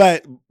 Bro,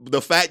 but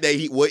the fact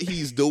that what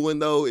he's doing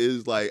though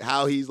is like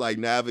how he's like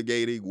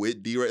navigating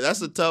with D-Ray.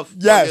 That's a tough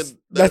because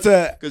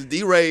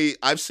D-Ray,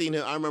 I've seen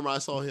him. I remember I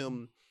saw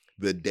him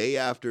the day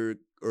after,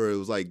 or it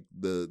was like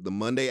the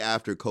Monday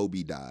after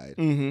Kobe died.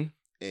 And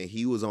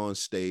he was on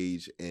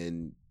stage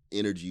and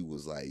energy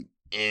was like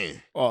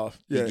off.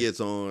 Yeah. He gets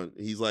on,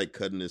 he's like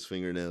cutting his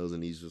fingernails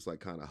and he's just like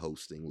kind of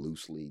hosting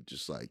loosely,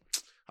 just like,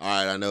 all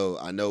right,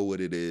 I know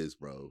what it is,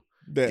 bro.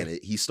 Yeah. And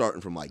he's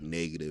starting from like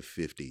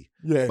 -50.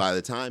 Yeah. By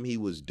the time he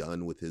was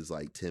done with his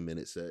like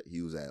 10-minute set,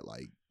 he was at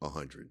like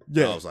 100.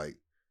 Yeah. And I was like,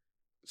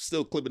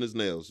 still clipping his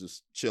nails,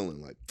 just chilling,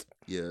 like,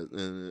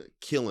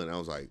 killing. I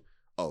was like,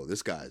 oh,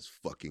 this guy's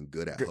fucking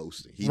good at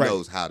hosting. He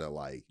knows how to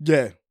like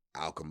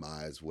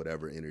alchemize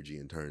whatever energy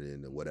and turn it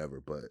into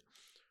whatever. But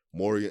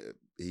Morgan,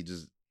 he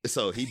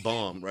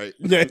bombed, right?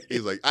 Yeah.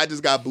 He's like, I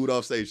just got booed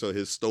off stage. So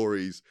his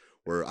stories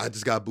were, I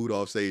just got booed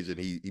off stage, and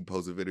he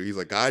posted a video. He's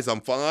like, guys,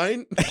 I'm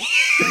fine.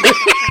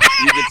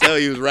 You could tell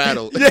he was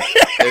rattled. Yeah.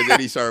 And then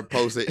he started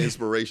posting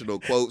inspirational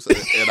quotes, and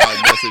I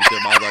messaged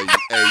him. I was like,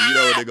 hey, you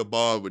know a nigga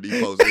bomb when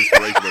he posts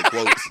inspirational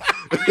quotes.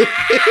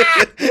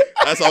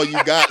 That's all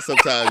you got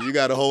sometimes. You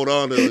got to hold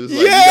on to it. It's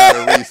like, you got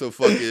to read some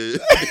fucking...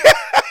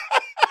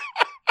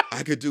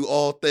 I could do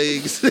all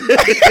things.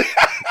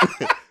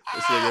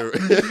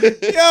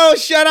 Yo,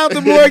 shout out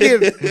to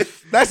Morgan.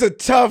 That's a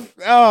tough...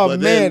 Oh, but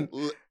man.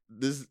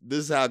 This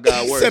is how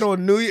God works. Said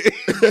on New Year.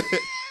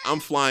 I'm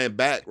flying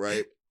back,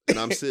 right? And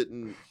I'm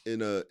sitting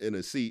in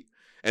a seat.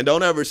 And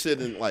don't ever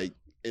sit in like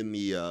in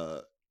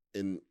the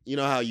you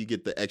know how you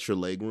get the extra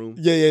leg room?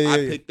 Yeah. I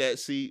picked that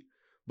seat,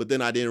 but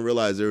then I didn't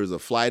realize there was a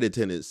flight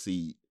attendant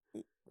seat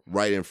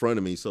right in front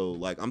of me. So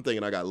like I'm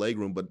thinking I got leg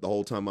room, but the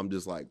whole time I'm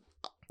just like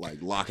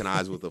like locking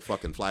eyes with a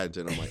fucking flight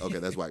attendant. I'm like, okay,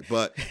 that's whack.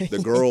 But the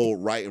girl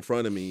right in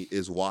front of me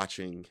is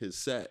watching his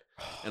set.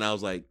 And I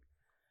was like,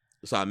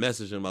 so I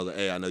messaged him. I was like,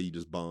 hey, I know you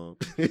just bombed.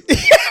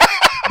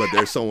 But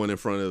there's someone in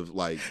front of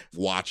like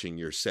watching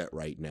your set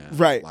right now.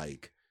 Right.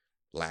 Like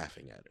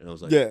laughing at it. And I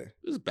was like, yeah,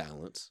 there's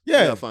balance.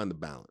 Yeah. You gotta find the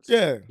balance.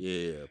 Yeah.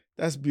 Yeah.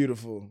 That's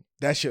beautiful.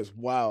 That shit's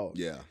wild.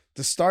 Yeah.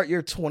 To start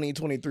your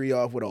 2023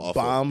 off with a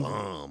bomb.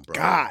 Bro.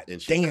 God in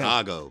damn.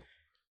 Chicago.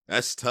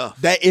 That's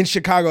tough. That in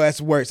Chicago, that's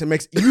worse. It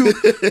makes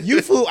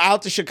you flew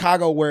out to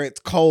Chicago where it's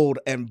cold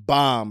and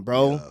bomb,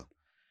 bro. Yeah.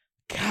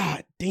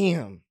 God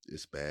damn.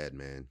 It's bad,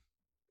 man.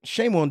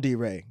 Shame on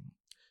D-Ray.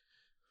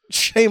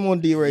 Shame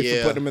on D-Ray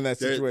for putting him in that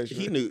situation.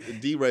 He knew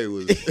D-Ray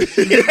was. Because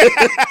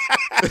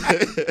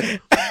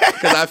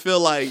I feel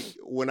like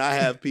when I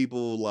have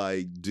people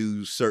like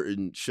do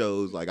certain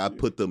shows, like I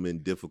put them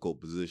in difficult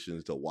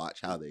positions to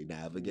watch how they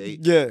navigate.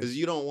 Yeah. Because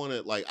you don't want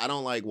to, like, I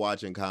don't like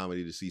watching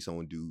comedy to see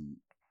someone do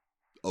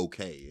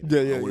okay.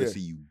 Yeah, I want to see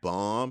you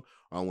bomb,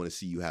 or I want to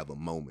see you have a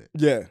moment.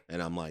 Yeah.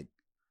 And I'm like,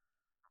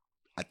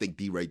 I think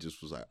D-Ray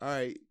just was like, all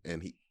right.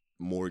 And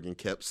Morgan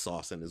kept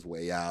saucing his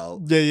way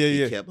out.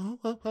 He kept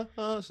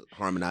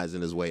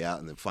harmonizing his way out,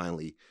 and then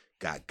finally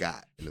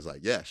got. And it's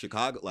like, yeah,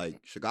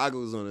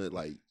 Chicago's on it.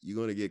 Like, you're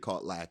going to get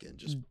caught lacking.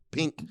 Just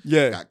pink.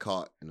 Yeah. Got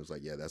caught. And it was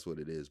like, yeah, that's what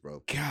it is,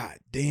 bro. God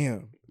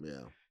damn.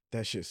 Yeah.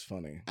 That shit's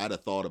funny. I had a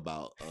thought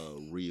about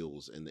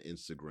Reels and the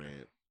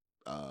Instagram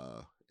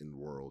in the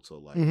world. So,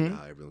 like,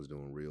 now everyone's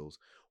doing Reels.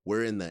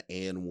 We're in the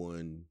and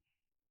one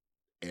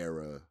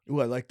era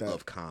Ooh, I like that.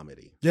 of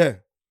comedy. Yeah.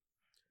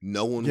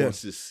 No one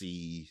wants to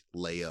see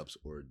layups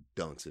or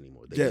dunks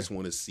anymore. They just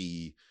want to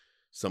see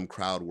some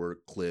crowd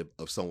work clip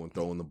of someone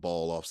throwing the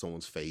ball off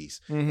someone's face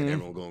and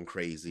everyone going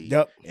crazy.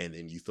 Yep. And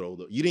then you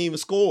didn't even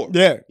score.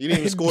 Yeah. You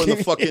didn't even score in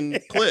the fucking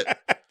clip.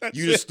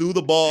 You just threw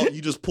the ball.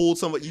 You just pulled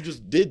somebody. You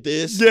just did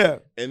this. Yeah.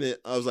 And then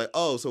I was like,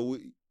 oh, so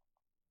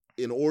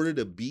in order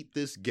to beat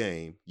this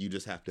game, you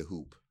just have to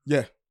hoop.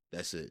 Yeah.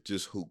 That's it.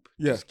 Just hoop.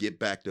 Yeah. Just get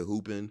back to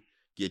hooping.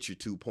 Get your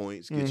 2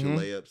 points. Get your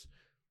layups.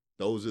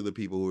 Those are the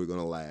people who are going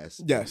to last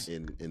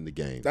in the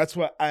game. That's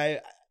what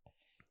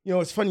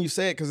it's funny you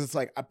say it because it's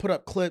like I put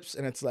up clips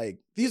and it's like,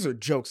 these are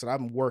jokes that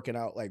I'm working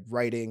out, like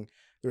writing.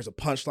 There's a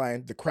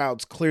punchline. The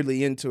crowd's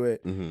clearly into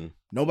it. Mm-hmm.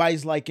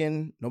 Nobody's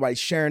liking, nobody's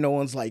sharing. No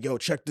one's like, yo,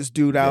 check this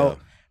dude out.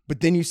 Yeah. But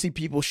then you see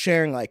people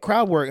sharing like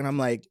crowd work and I'm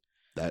like,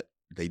 that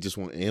they just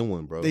want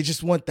one, bro. They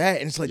just want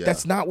that. And it's like,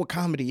 that's not what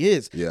comedy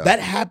is. Yeah.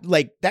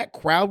 That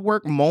crowd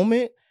work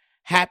moment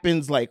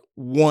happens like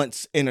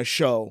once in a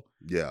show.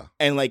 Yeah.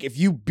 And like if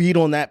you beat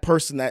on that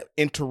person that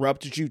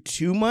interrupted you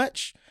too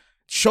much,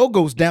 show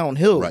goes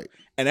downhill. Right.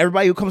 And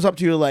everybody who comes up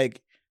to you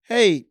like,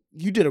 hey,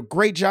 you did a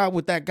great job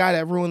with that guy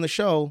that ruined the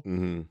show.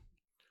 Mm-hmm.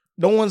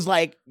 No one's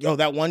like, yo,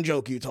 that one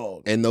joke you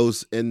told. And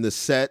the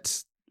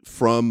sets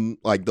from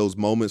like those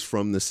moments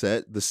from the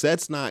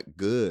set's not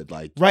good.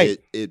 Like right.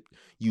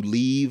 You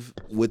leave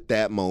with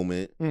that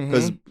moment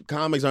because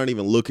comics aren't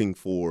even looking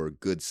for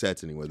good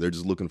sets anymore. They're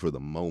just looking for the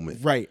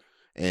moment. Right.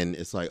 And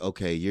it's like,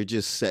 okay, you're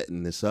just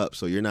setting this up.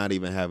 So you're not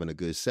even having a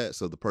good set.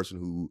 So the person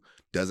who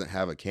doesn't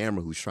have a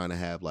camera, who's trying to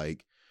have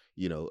like,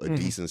 a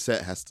decent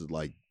set has to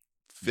like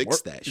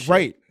fix that shit.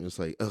 Right. And it's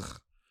like, ugh.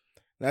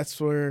 That's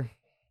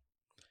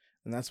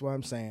why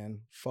I'm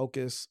saying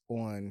focus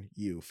on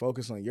you.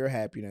 Focus on your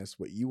happiness,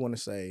 what you want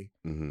to say,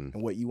 and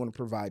what you want to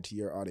provide to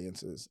your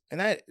audiences.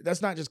 And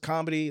that's not just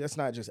comedy. That's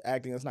not just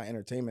acting. That's not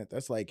entertainment.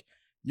 That's like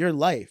your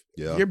life.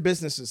 Yeah. Your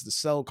business is to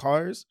sell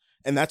cars,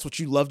 and that's what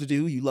you love to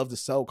do. You love to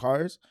sell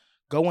cars.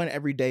 Go in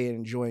every day and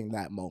enjoying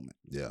that moment.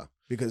 Yeah.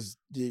 Because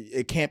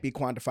it can't be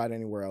quantified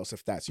anywhere else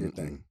if that's your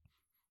thing.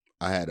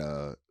 I had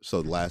so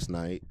last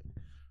night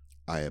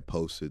I had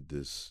posted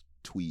this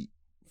tweet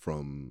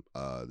from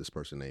this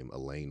person named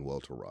Elaine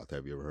Welteroth.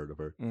 Have you ever heard of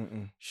her?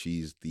 Mm-mm.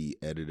 She's the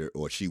editor,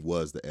 or she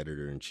was the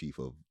editor-in-chief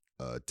of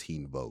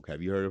Teen Vogue.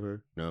 Have you heard of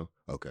her? No?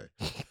 Okay.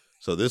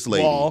 So this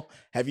lady...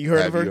 have you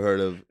heard of her? Have you heard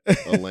of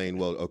Elaine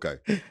Welteroth?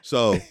 Okay.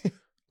 So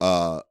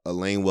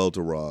Elaine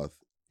Welteroth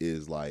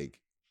is like...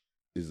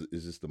 Is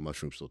this the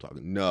mushroom still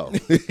talking? No.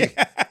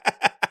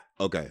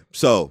 Okay.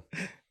 So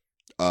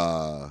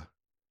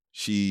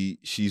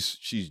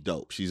she's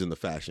dope. She's in the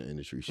fashion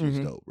industry. She's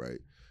dope, right?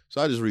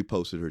 So I just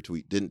reposted her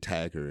tweet, didn't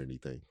tag her or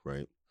anything,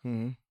 right?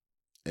 Mm-hmm.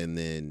 And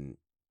then,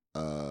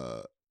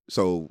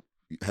 so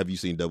have you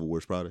seen Devil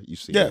Wears Prada? You've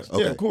seen it?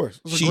 Okay. Yeah, of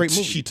course. It was a great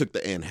movie. She took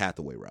the Anne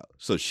Hathaway route.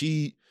 So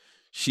she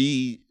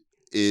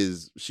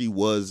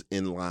was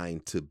in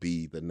line to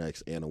be the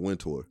next Anna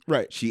Wintour.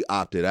 Right. She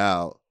opted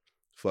out,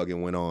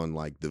 fucking went on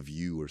like The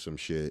View or some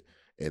shit,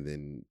 and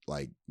then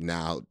like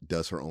now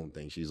does her own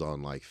thing. She's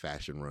on like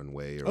Fashion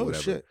Runway or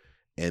whatever. Shit.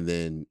 And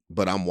then,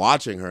 but I'm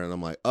watching her and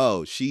I'm like,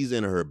 oh, she's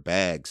in her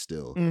bag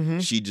still. Mm-hmm.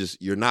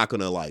 You're not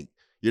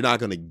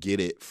gonna get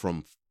it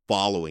from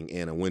following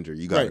Anna Wintour.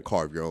 You got to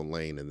carve your own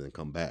lane and then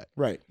come back.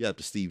 Right. You have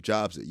to Steve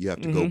Jobs it. You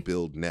have to go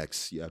build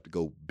Next. You have to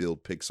go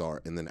build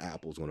Pixar, and then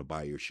Apple's gonna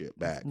buy your shit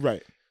back.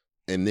 Right.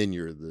 And then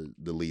you're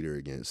the leader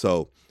again.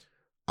 So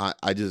I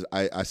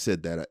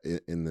said that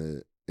in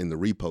the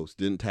repost,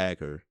 didn't tag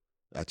her.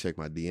 I checked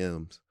my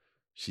DMs.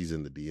 She's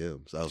in the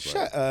DMs. I was Shut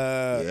like,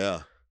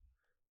 yeah.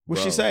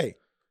 What'd she say?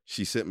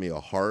 She sent me a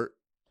heart,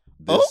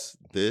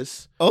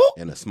 this,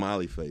 and a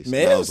smiley face.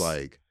 Miss? And I was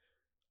like,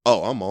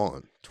 oh, I'm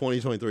on.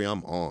 2023,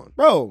 I'm on.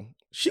 Bro,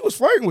 she was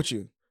flirting with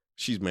you.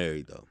 She's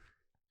married, though.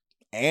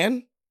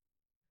 And?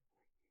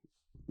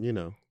 You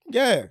know.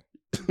 Yeah.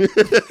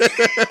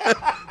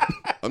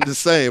 I'm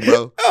just saying,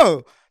 bro.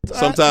 Oh.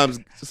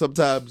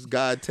 Sometimes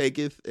God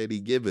taketh and he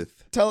giveth.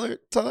 Tell her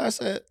I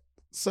said,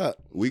 sup.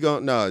 They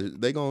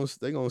gonna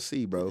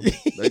see, bro.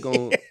 they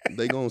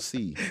gonna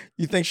see.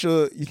 You think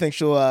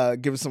she'll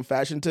give us some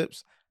fashion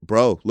tips?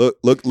 Bro,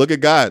 look at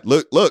God.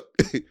 Look.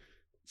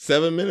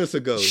 7 minutes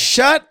ago.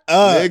 Shut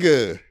up.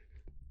 Nigga.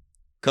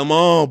 Come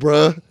on,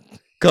 bro.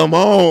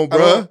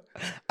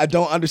 I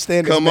don't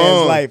understand this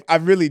man's life. I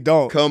really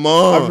don't. Come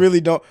on. I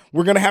really don't.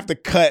 We're gonna have to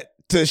cut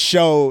to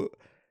show.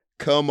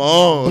 Come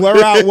on.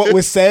 Blur out what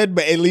was said,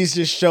 but at least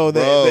just show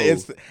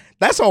that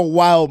that's a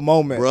wild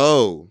moment.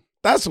 Bro.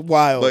 That's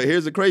wild. But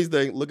here's the crazy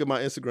thing. Look at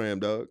my Instagram,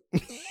 dog.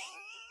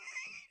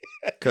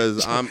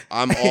 Cause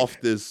I'm off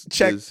this.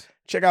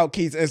 Check out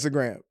Keith's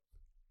Instagram.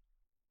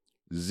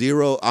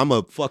 0. I'm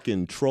a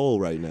fucking troll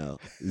right now.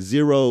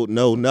 0.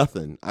 No,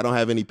 nothing. I don't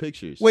have any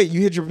pictures. Wait,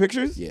 you hid your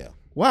pictures? Yeah.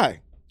 Why?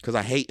 Because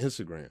I hate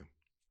Instagram.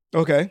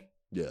 Okay.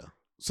 Yeah.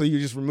 So you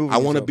just remove. I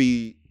want to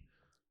be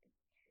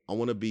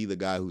the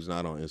guy who's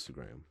not on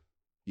Instagram.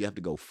 You have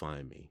to go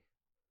find me.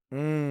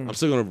 I'm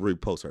still gonna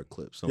repost our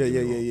clips.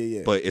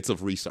 Yeah. But it's a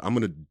restart. I'm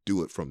gonna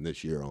do it from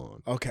this year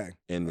on. Okay.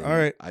 And then all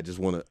right. I just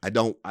want to. I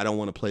don't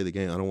want to play the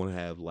game. I don't want to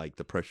have like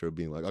the pressure of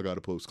being like I gotta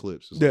post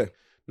clips. It's like,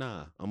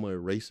 nah, I'm gonna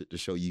erase it to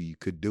show you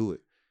could do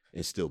it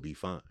and still be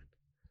fine.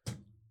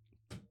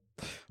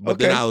 But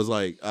then I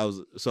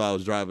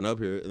was driving up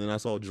here and then I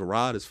saw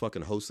Gerard is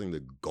fucking hosting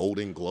the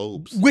Golden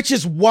Globes, which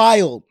is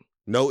wild.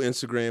 No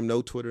Instagram,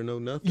 no Twitter, no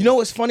nothing. You know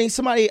what's funny?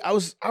 I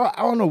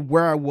don't know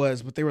where I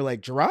was, but they were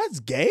like,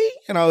 Gerard's gay?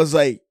 And I was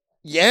like,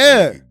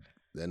 yeah.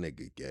 That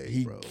nigga gay,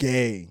 he bro.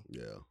 Gay.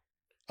 Yeah.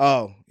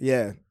 Oh,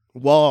 yeah.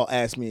 Wall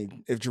asked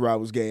me if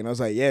Gerard was gay, and I was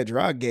like, yeah,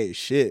 Gerard gay as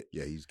shit.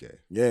 Yeah, he's gay.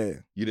 Yeah.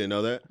 You didn't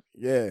know that?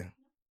 Yeah.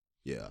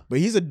 Yeah. But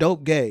he's a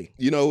dope gay.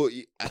 You know,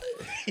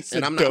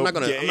 and I'm not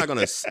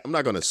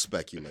gonna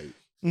speculate.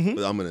 Mm-hmm.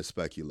 But I'm gonna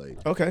speculate.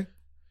 Okay.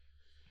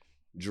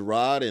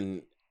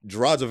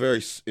 Gerard's a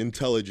very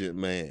intelligent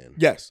man.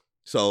 Yes.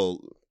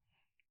 So,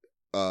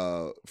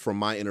 from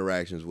my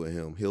interactions with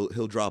him,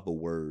 he'll drop a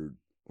word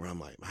where I'm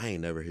like, I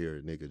ain't never hear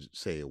a nigga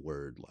say a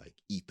word like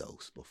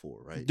ethos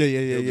before, right? Yeah.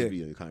 He'll just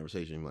be in a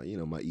conversation like,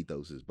 my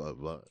ethos is blah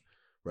blah,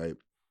 right?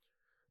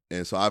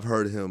 And so I've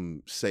heard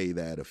him say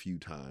that a few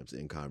times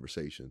in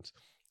conversations,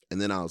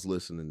 and then I was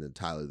listening to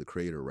Tyler the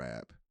Creator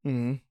rap,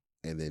 and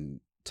then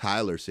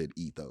Tyler said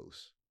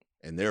ethos,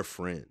 and they're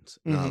friends,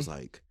 and I was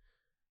like,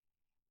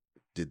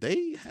 did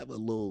they have a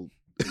little?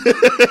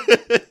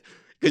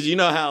 Because you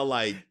know how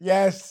like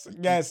yes,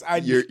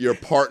 your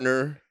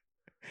partner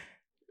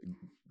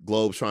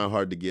Globe's trying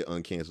hard to get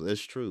uncanceled. That's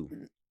true.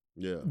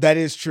 Yeah, that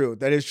is true.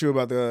 That is true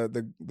about the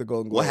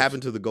Golden Globes. What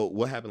happened to the gold?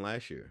 What happened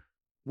last year?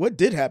 What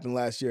did happen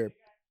last year?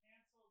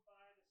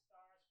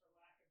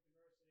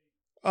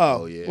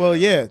 Oh yeah. Well,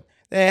 yeah.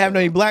 They didn't have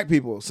any black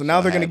people, so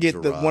now they're gonna get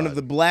one of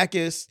the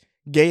blackest,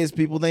 gayest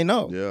people they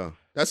know. Yeah.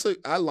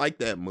 I like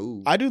that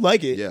move. I do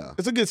like it. Yeah.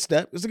 It's a good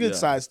step. It's a good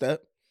side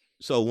step.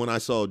 So when I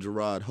saw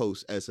Gerard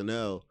host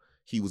SNL,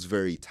 he was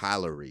very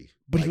Tyler-y.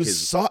 But like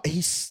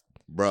he's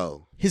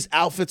bro. His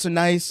outfits are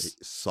nice.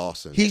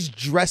 Saucing. He's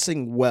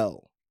dressing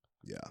well.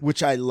 Yeah.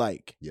 Which I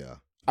like. Yeah.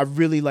 I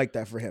really like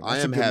that for him. I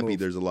am happy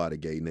there's a lot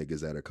of gay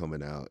niggas that are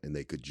coming out and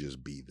they could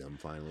just be them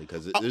finally.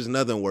 Because there's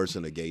nothing worse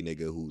than a gay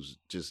nigga who's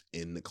just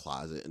in the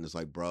closet and it's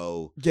like,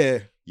 bro, yeah,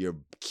 you're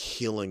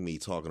killing me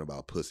talking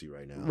about pussy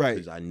right now. Right.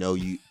 Because I know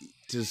you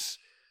just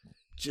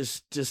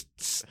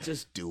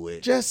do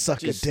it. Just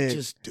suck a dick.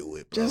 Just do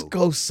it, bro. Just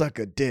go suck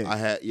a dick. I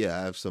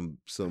have some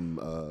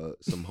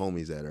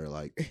homies that are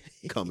like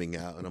coming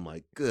out and I'm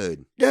like,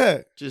 good.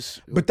 Yeah.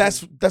 But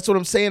that's what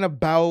I'm saying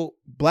about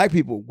black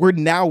people. We're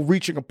now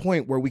reaching a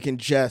point where we can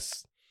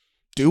just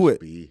do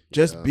it. Be.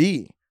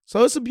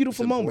 So it's a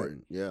beautiful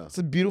moment. Yeah. It's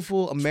a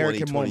beautiful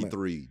American moment.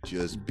 2023,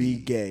 just be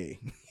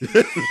gay.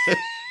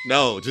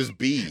 No, just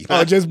be.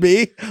 Oh, just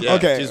be? Yeah,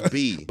 okay. Just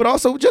be. But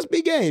also just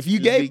be gay. If you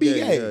gay, be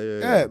gay.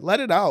 Yeah, let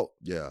it out.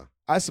 Yeah.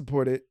 I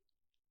support it.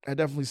 I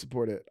definitely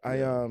support it.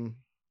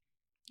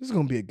 This is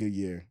gonna be a good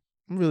year.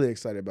 I'm really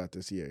excited about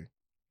this year.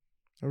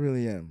 I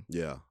really am.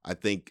 Yeah. I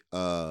think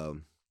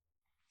I'm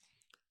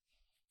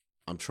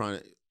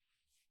trying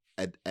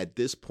to at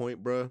this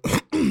point, bro,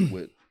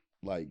 with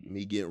like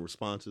me getting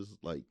responses,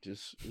 like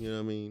just you know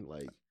what I mean?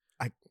 Like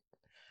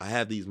I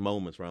have these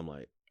moments where I'm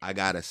like, I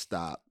gotta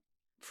stop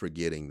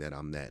forgetting that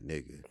I'm that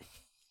nigga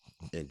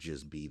and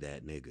just be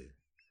that nigga.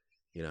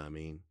 You know what I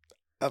mean?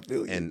 I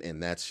feel you.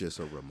 And that's just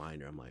a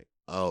reminder. I'm like,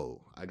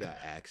 oh, I got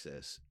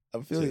access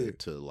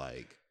to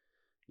like,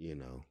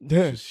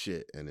 just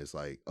shit. And it's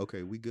like,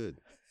 okay, we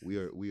good. We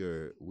are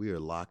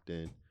locked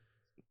in.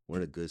 We're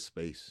in a good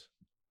space.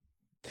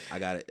 I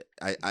got it.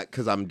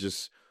 Cause I'm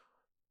just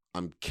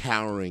I'm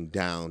cowering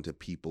down to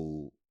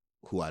people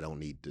who I don't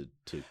need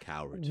to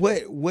cower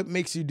to. What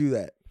makes you do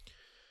that?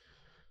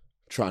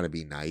 Trying to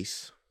be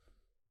nice.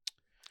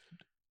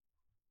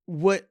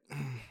 The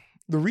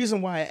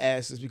reason why I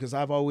asked is because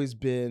I've always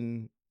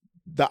been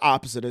the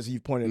opposite, as you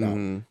pointed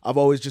out. I've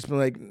always just been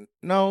like,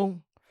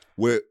 no.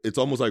 It's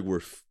almost like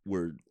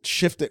we're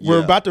shifting. Yeah.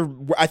 We're about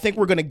to. I think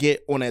we're gonna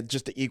get on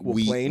just the equal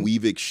plane.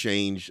 We've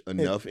exchanged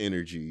enough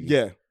energy.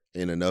 Yeah.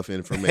 And enough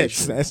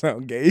information. That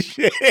sounds gay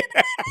shit.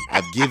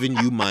 I've given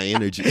you my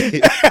energy.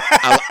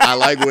 I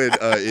like when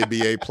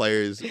NBA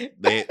players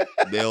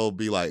they'll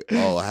be like,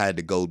 "Oh, I had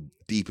to go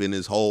deep in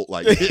this hole,"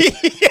 like,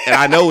 and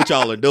I know what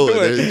y'all are doing.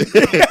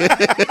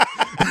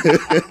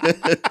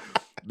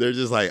 They're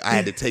just like, "I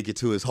had to take it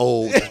to his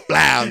hole, just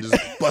blah, and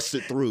just bust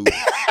it through."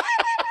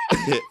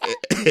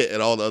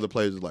 And all the other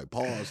players are like,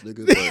 "Pause,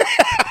 nigga."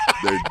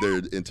 But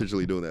they're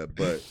intentionally doing that.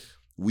 But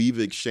we've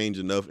exchanged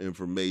enough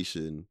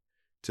information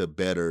to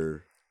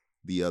better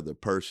the other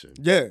person.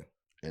 Yeah.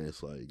 And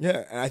it's like,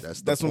 yeah, and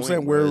that's what I'm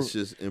saying. It's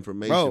just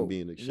information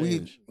being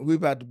exchanged. We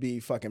about to be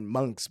fucking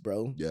monks,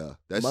 bro. Yeah,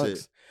 that's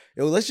monks. it.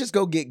 Yo, let's just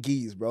go get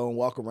geese, bro, and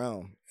walk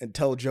around and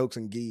tell jokes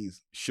and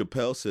geese.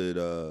 Chappelle said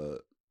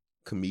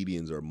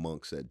comedians are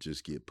monks that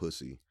just get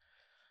pussy.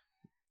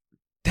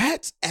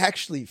 That's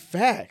actually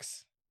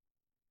facts.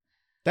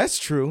 That's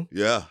true.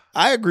 Yeah.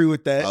 I agree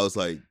with that. I was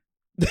like,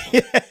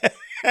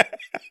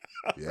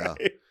 yeah.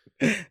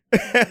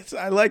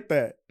 I like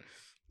that.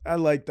 I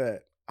like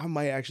that. I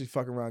might actually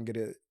fuck around and get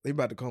it. They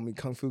about to call me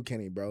Kung Fu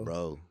Kenny, bro.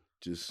 Bro,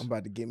 I'm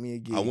about to get me a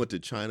gig. I went to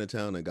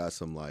Chinatown and got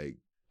some like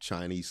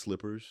Chinese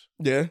slippers.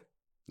 Yeah.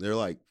 They're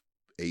like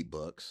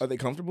 $8. Are they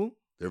comfortable?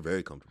 They're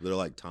very comfortable. They're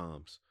like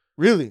Toms.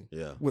 Really?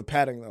 Yeah. With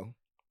padding though?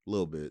 A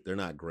little bit. They're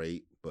not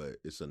great, but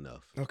it's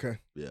enough. Okay.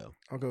 Yeah.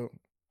 I'll go.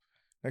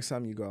 Next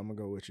time you go, I'm gonna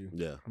go with you.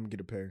 Yeah. I'm gonna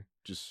get a pair.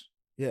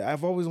 Yeah,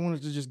 I've always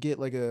wanted to just get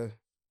like a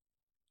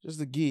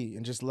gi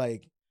and just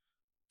like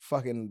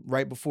fucking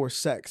right before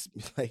sex.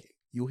 Like,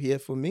 you here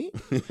for me?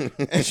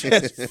 And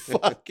just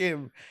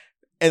fucking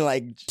and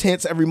like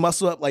tense every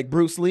muscle up like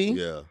Bruce Lee.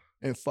 Yeah.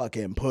 And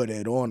fucking put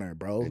it on her,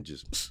 bro. And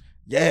just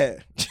yeah.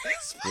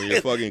 When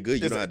you're fucking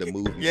good, you don't have to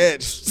move. Yeah.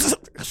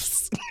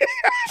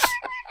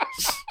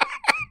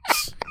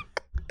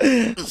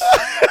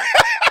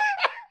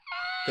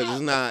 Because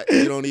it's not,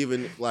 you don't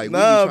even, like, we be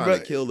trying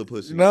to kill the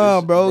pussy.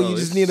 No, bro, you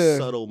just need a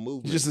subtle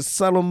movement. Just a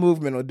subtle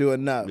movement will do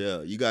enough.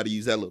 Yeah, you got to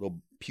use that little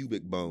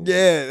pubic bone.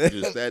 Yeah.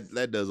 Just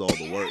that does all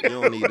the work. You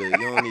don't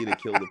need to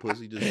kill the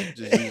pussy.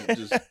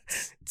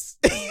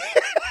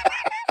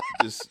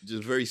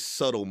 Just very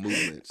subtle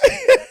movements.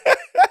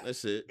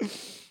 That's it.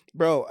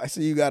 Bro, I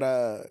see you got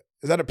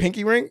is that a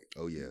pinky ring?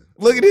 Oh yeah.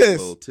 Look at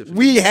this.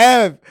 We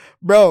have,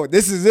 bro,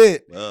 this is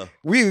it.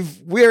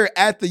 We're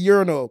at the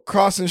urinal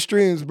crossing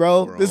streams,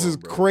 bro. This is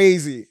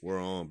crazy.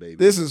 We're on, baby.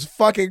 This is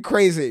fucking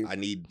crazy. I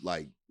need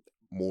like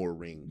more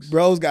rings.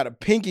 Bro's got a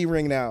pinky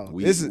ring now.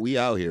 We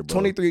out here, bro.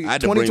 23. I had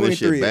to bring this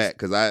shit back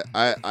because I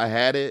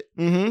had it,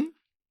 and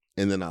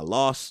then I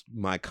lost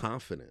my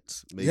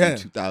confidence. Maybe in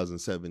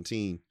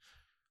 2017,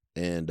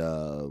 and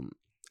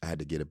I had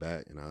to get it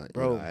back, and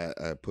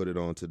I put it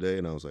on today,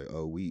 and I was like,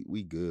 oh,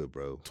 we good,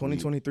 bro.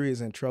 2023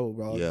 is in trouble,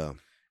 bro. Yeah.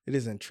 It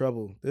is in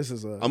trouble. This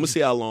is I'm gonna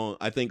see how long.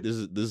 I think this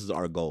is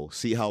our goal.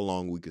 See how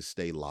long we could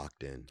stay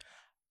locked in.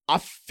 I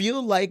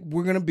feel like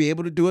we're gonna be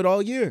able to do it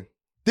all year.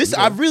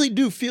 I really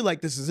do feel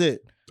like this is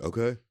it.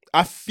 Okay.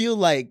 I feel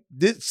like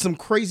some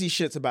crazy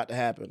shit's about to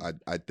happen.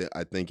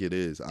 I think it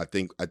is. I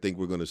think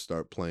we're gonna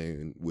start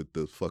playing with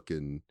the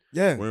fucking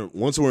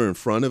once we're in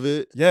front of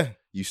it. Yeah.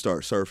 You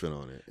start surfing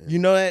on it. You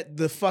know that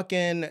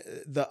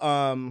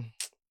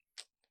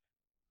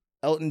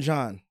Elton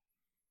John,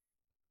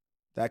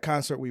 that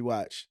concert we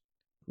watched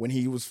when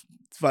he was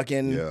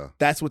fucking.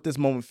 That's what this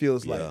moment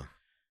feels like.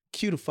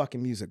 Cue the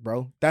fucking music,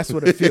 bro. That's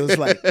what it feels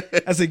like.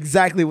 That's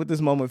exactly what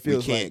this moment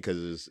feels like. We can't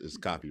because it's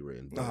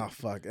copywritten. Oh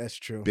fuck, that's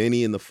true.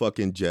 Benny and the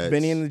fucking Jets.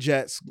 Benny and the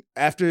Jets.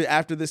 After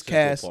this Central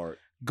cast, Park.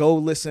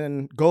 Go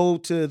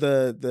to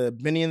the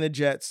Benny and the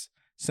Jets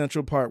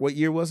Central Park. What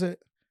year was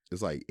it?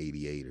 It's like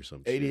 88 or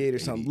something. 88 or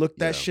something. Look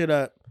that shit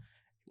up.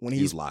 When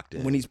he's locked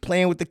in. When he's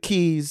playing with the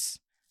keys,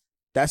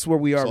 that's where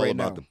we are right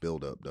now. It's all about the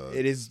build up, dog.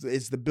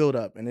 It's the build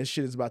up, and this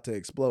shit is about to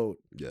explode.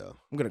 Yeah.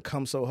 I'm gonna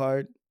come so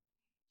hard.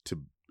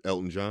 To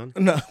Elton John?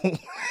 No.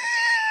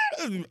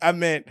 I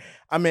meant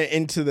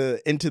into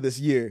this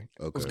year.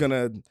 Okay. Was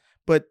gonna,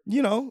 but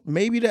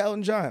maybe to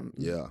Elton John.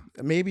 Yeah.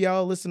 Maybe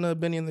I'll listen to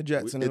Benny and the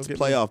Jets. And it's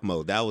playoff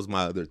mode. That was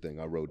my other thing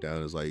I wrote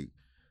down. Is like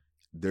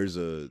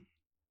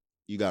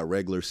you got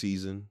regular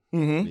season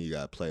and you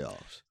got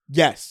playoffs.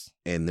 Yes.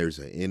 And there's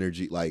an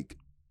energy like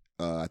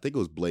I think it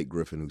was Blake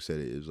Griffin who said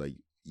it. It was like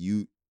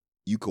you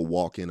could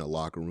walk in a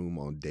locker room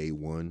on day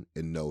one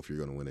and know if you're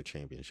going to win a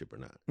championship or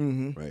not.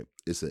 Mm-hmm. Right?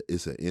 It's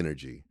an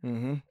energy.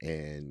 Mm-hmm.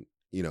 And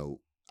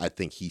I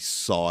think he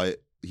saw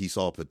it. He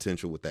saw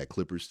potential with that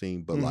Clippers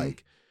team, but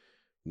like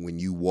when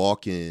you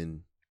walk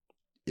in,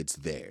 it's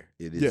there.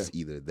 It is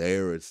either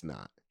there or it's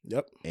not.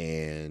 Yep.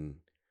 And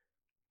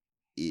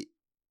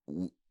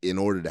in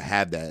order to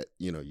have that,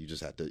 you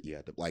have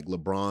to like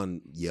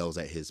LeBron yells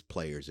at his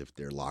players if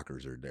their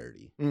lockers are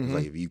dirty. Mm-hmm. It's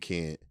like if you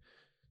can't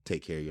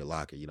take care of your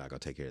locker, you're not gonna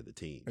take care of the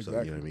team. Exactly. So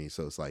you know what I mean?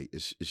 So it's like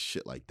it's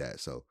shit like that.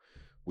 So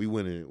we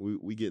win in,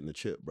 we get in the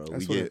chip, bro.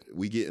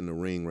 We get in the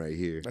ring right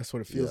here. That's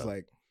what it feels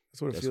like.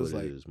 That's what it feels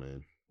like. It is,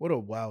 man. What a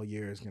wild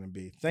year it's gonna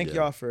be. Thank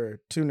y'all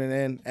for tuning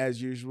in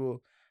as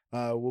usual.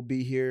 We'll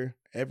be here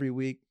every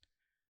week,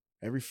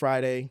 every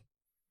Friday.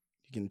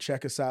 You can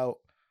check us out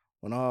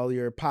on all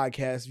your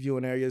podcast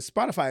viewing areas.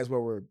 Spotify is where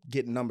we're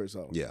getting numbers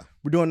on. Yeah.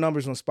 We're doing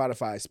numbers on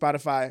Spotify.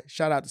 Spotify,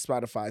 shout out to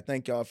Spotify.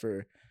 Thank y'all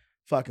for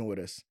fucking with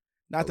us.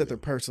 Not that they're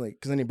personally,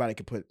 because anybody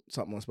could put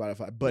something on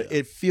Spotify, but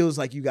it feels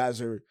like you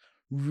guys are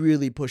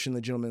really pushing the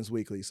Gentleman's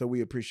Weekly. So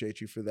we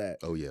appreciate you for that.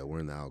 Oh yeah, we're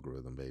in the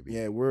algorithm, baby.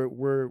 Yeah,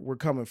 we're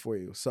coming for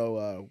you.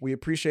 So we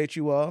appreciate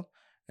you all,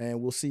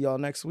 and we'll see y'all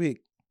next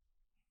week.